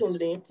much for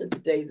tuning in to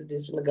today's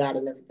edition of God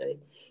and Everything.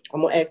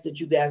 I'm going to ask that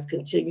you guys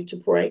continue to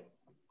pray.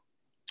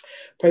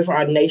 Pray for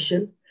our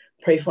nation.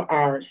 Pray for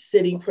our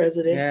sitting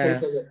president. Pray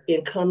for the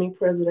incoming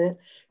president.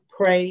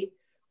 Pray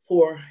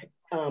for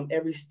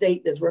every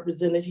state that's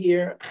represented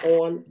here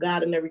on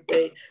God and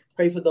Everything.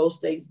 Pray for those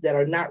states that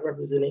are not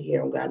represented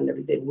here on God and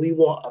Everything. We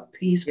want a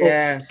peaceful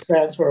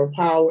transfer of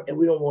power, and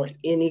we don't want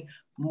any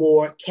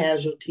more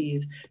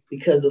casualties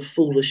because of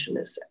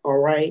foolishness. All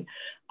right.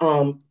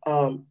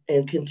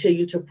 And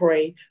continue to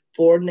pray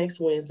for next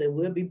Wednesday.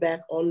 We'll be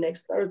back on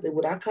next Thursday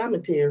with our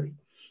commentary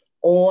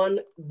on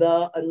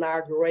the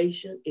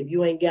inauguration. If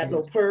you ain't got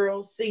no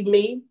pearls, see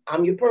me.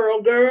 I'm your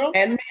pearl girl.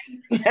 And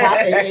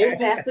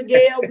Pastor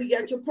Gail, we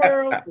got your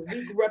pearls because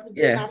we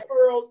represent our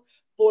pearls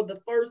for the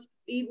first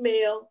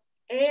female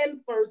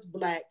and first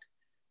Black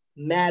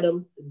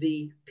Madam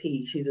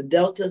VP. She's a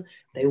Delta.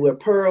 They wear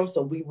pearl,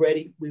 so we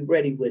ready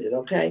with it,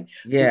 okay?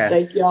 Yes. We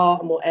thank y'all.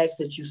 I'm going to ask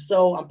that you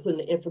sow. I'm putting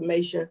the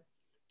information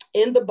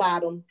in the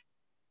bottom.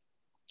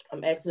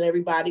 I'm asking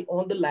everybody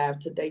on the live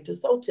today to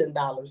sow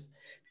 $10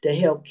 to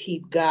help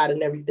keep God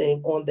and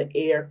everything on the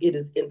air. It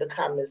is in the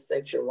comments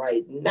section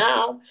right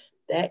now.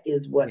 That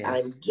is what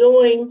I'm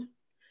doing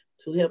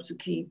to help to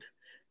keep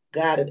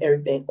God and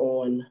everything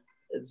on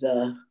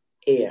the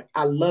air.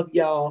 I love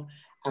y'all.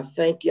 I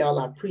thank y'all.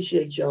 I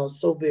appreciate y'all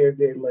so very,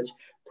 very much.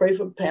 Pray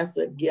for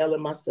Pastor Gail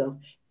and myself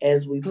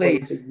as we pray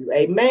for you.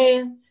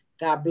 Amen.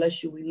 God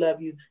bless you. We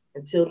love you.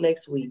 Until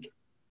next week.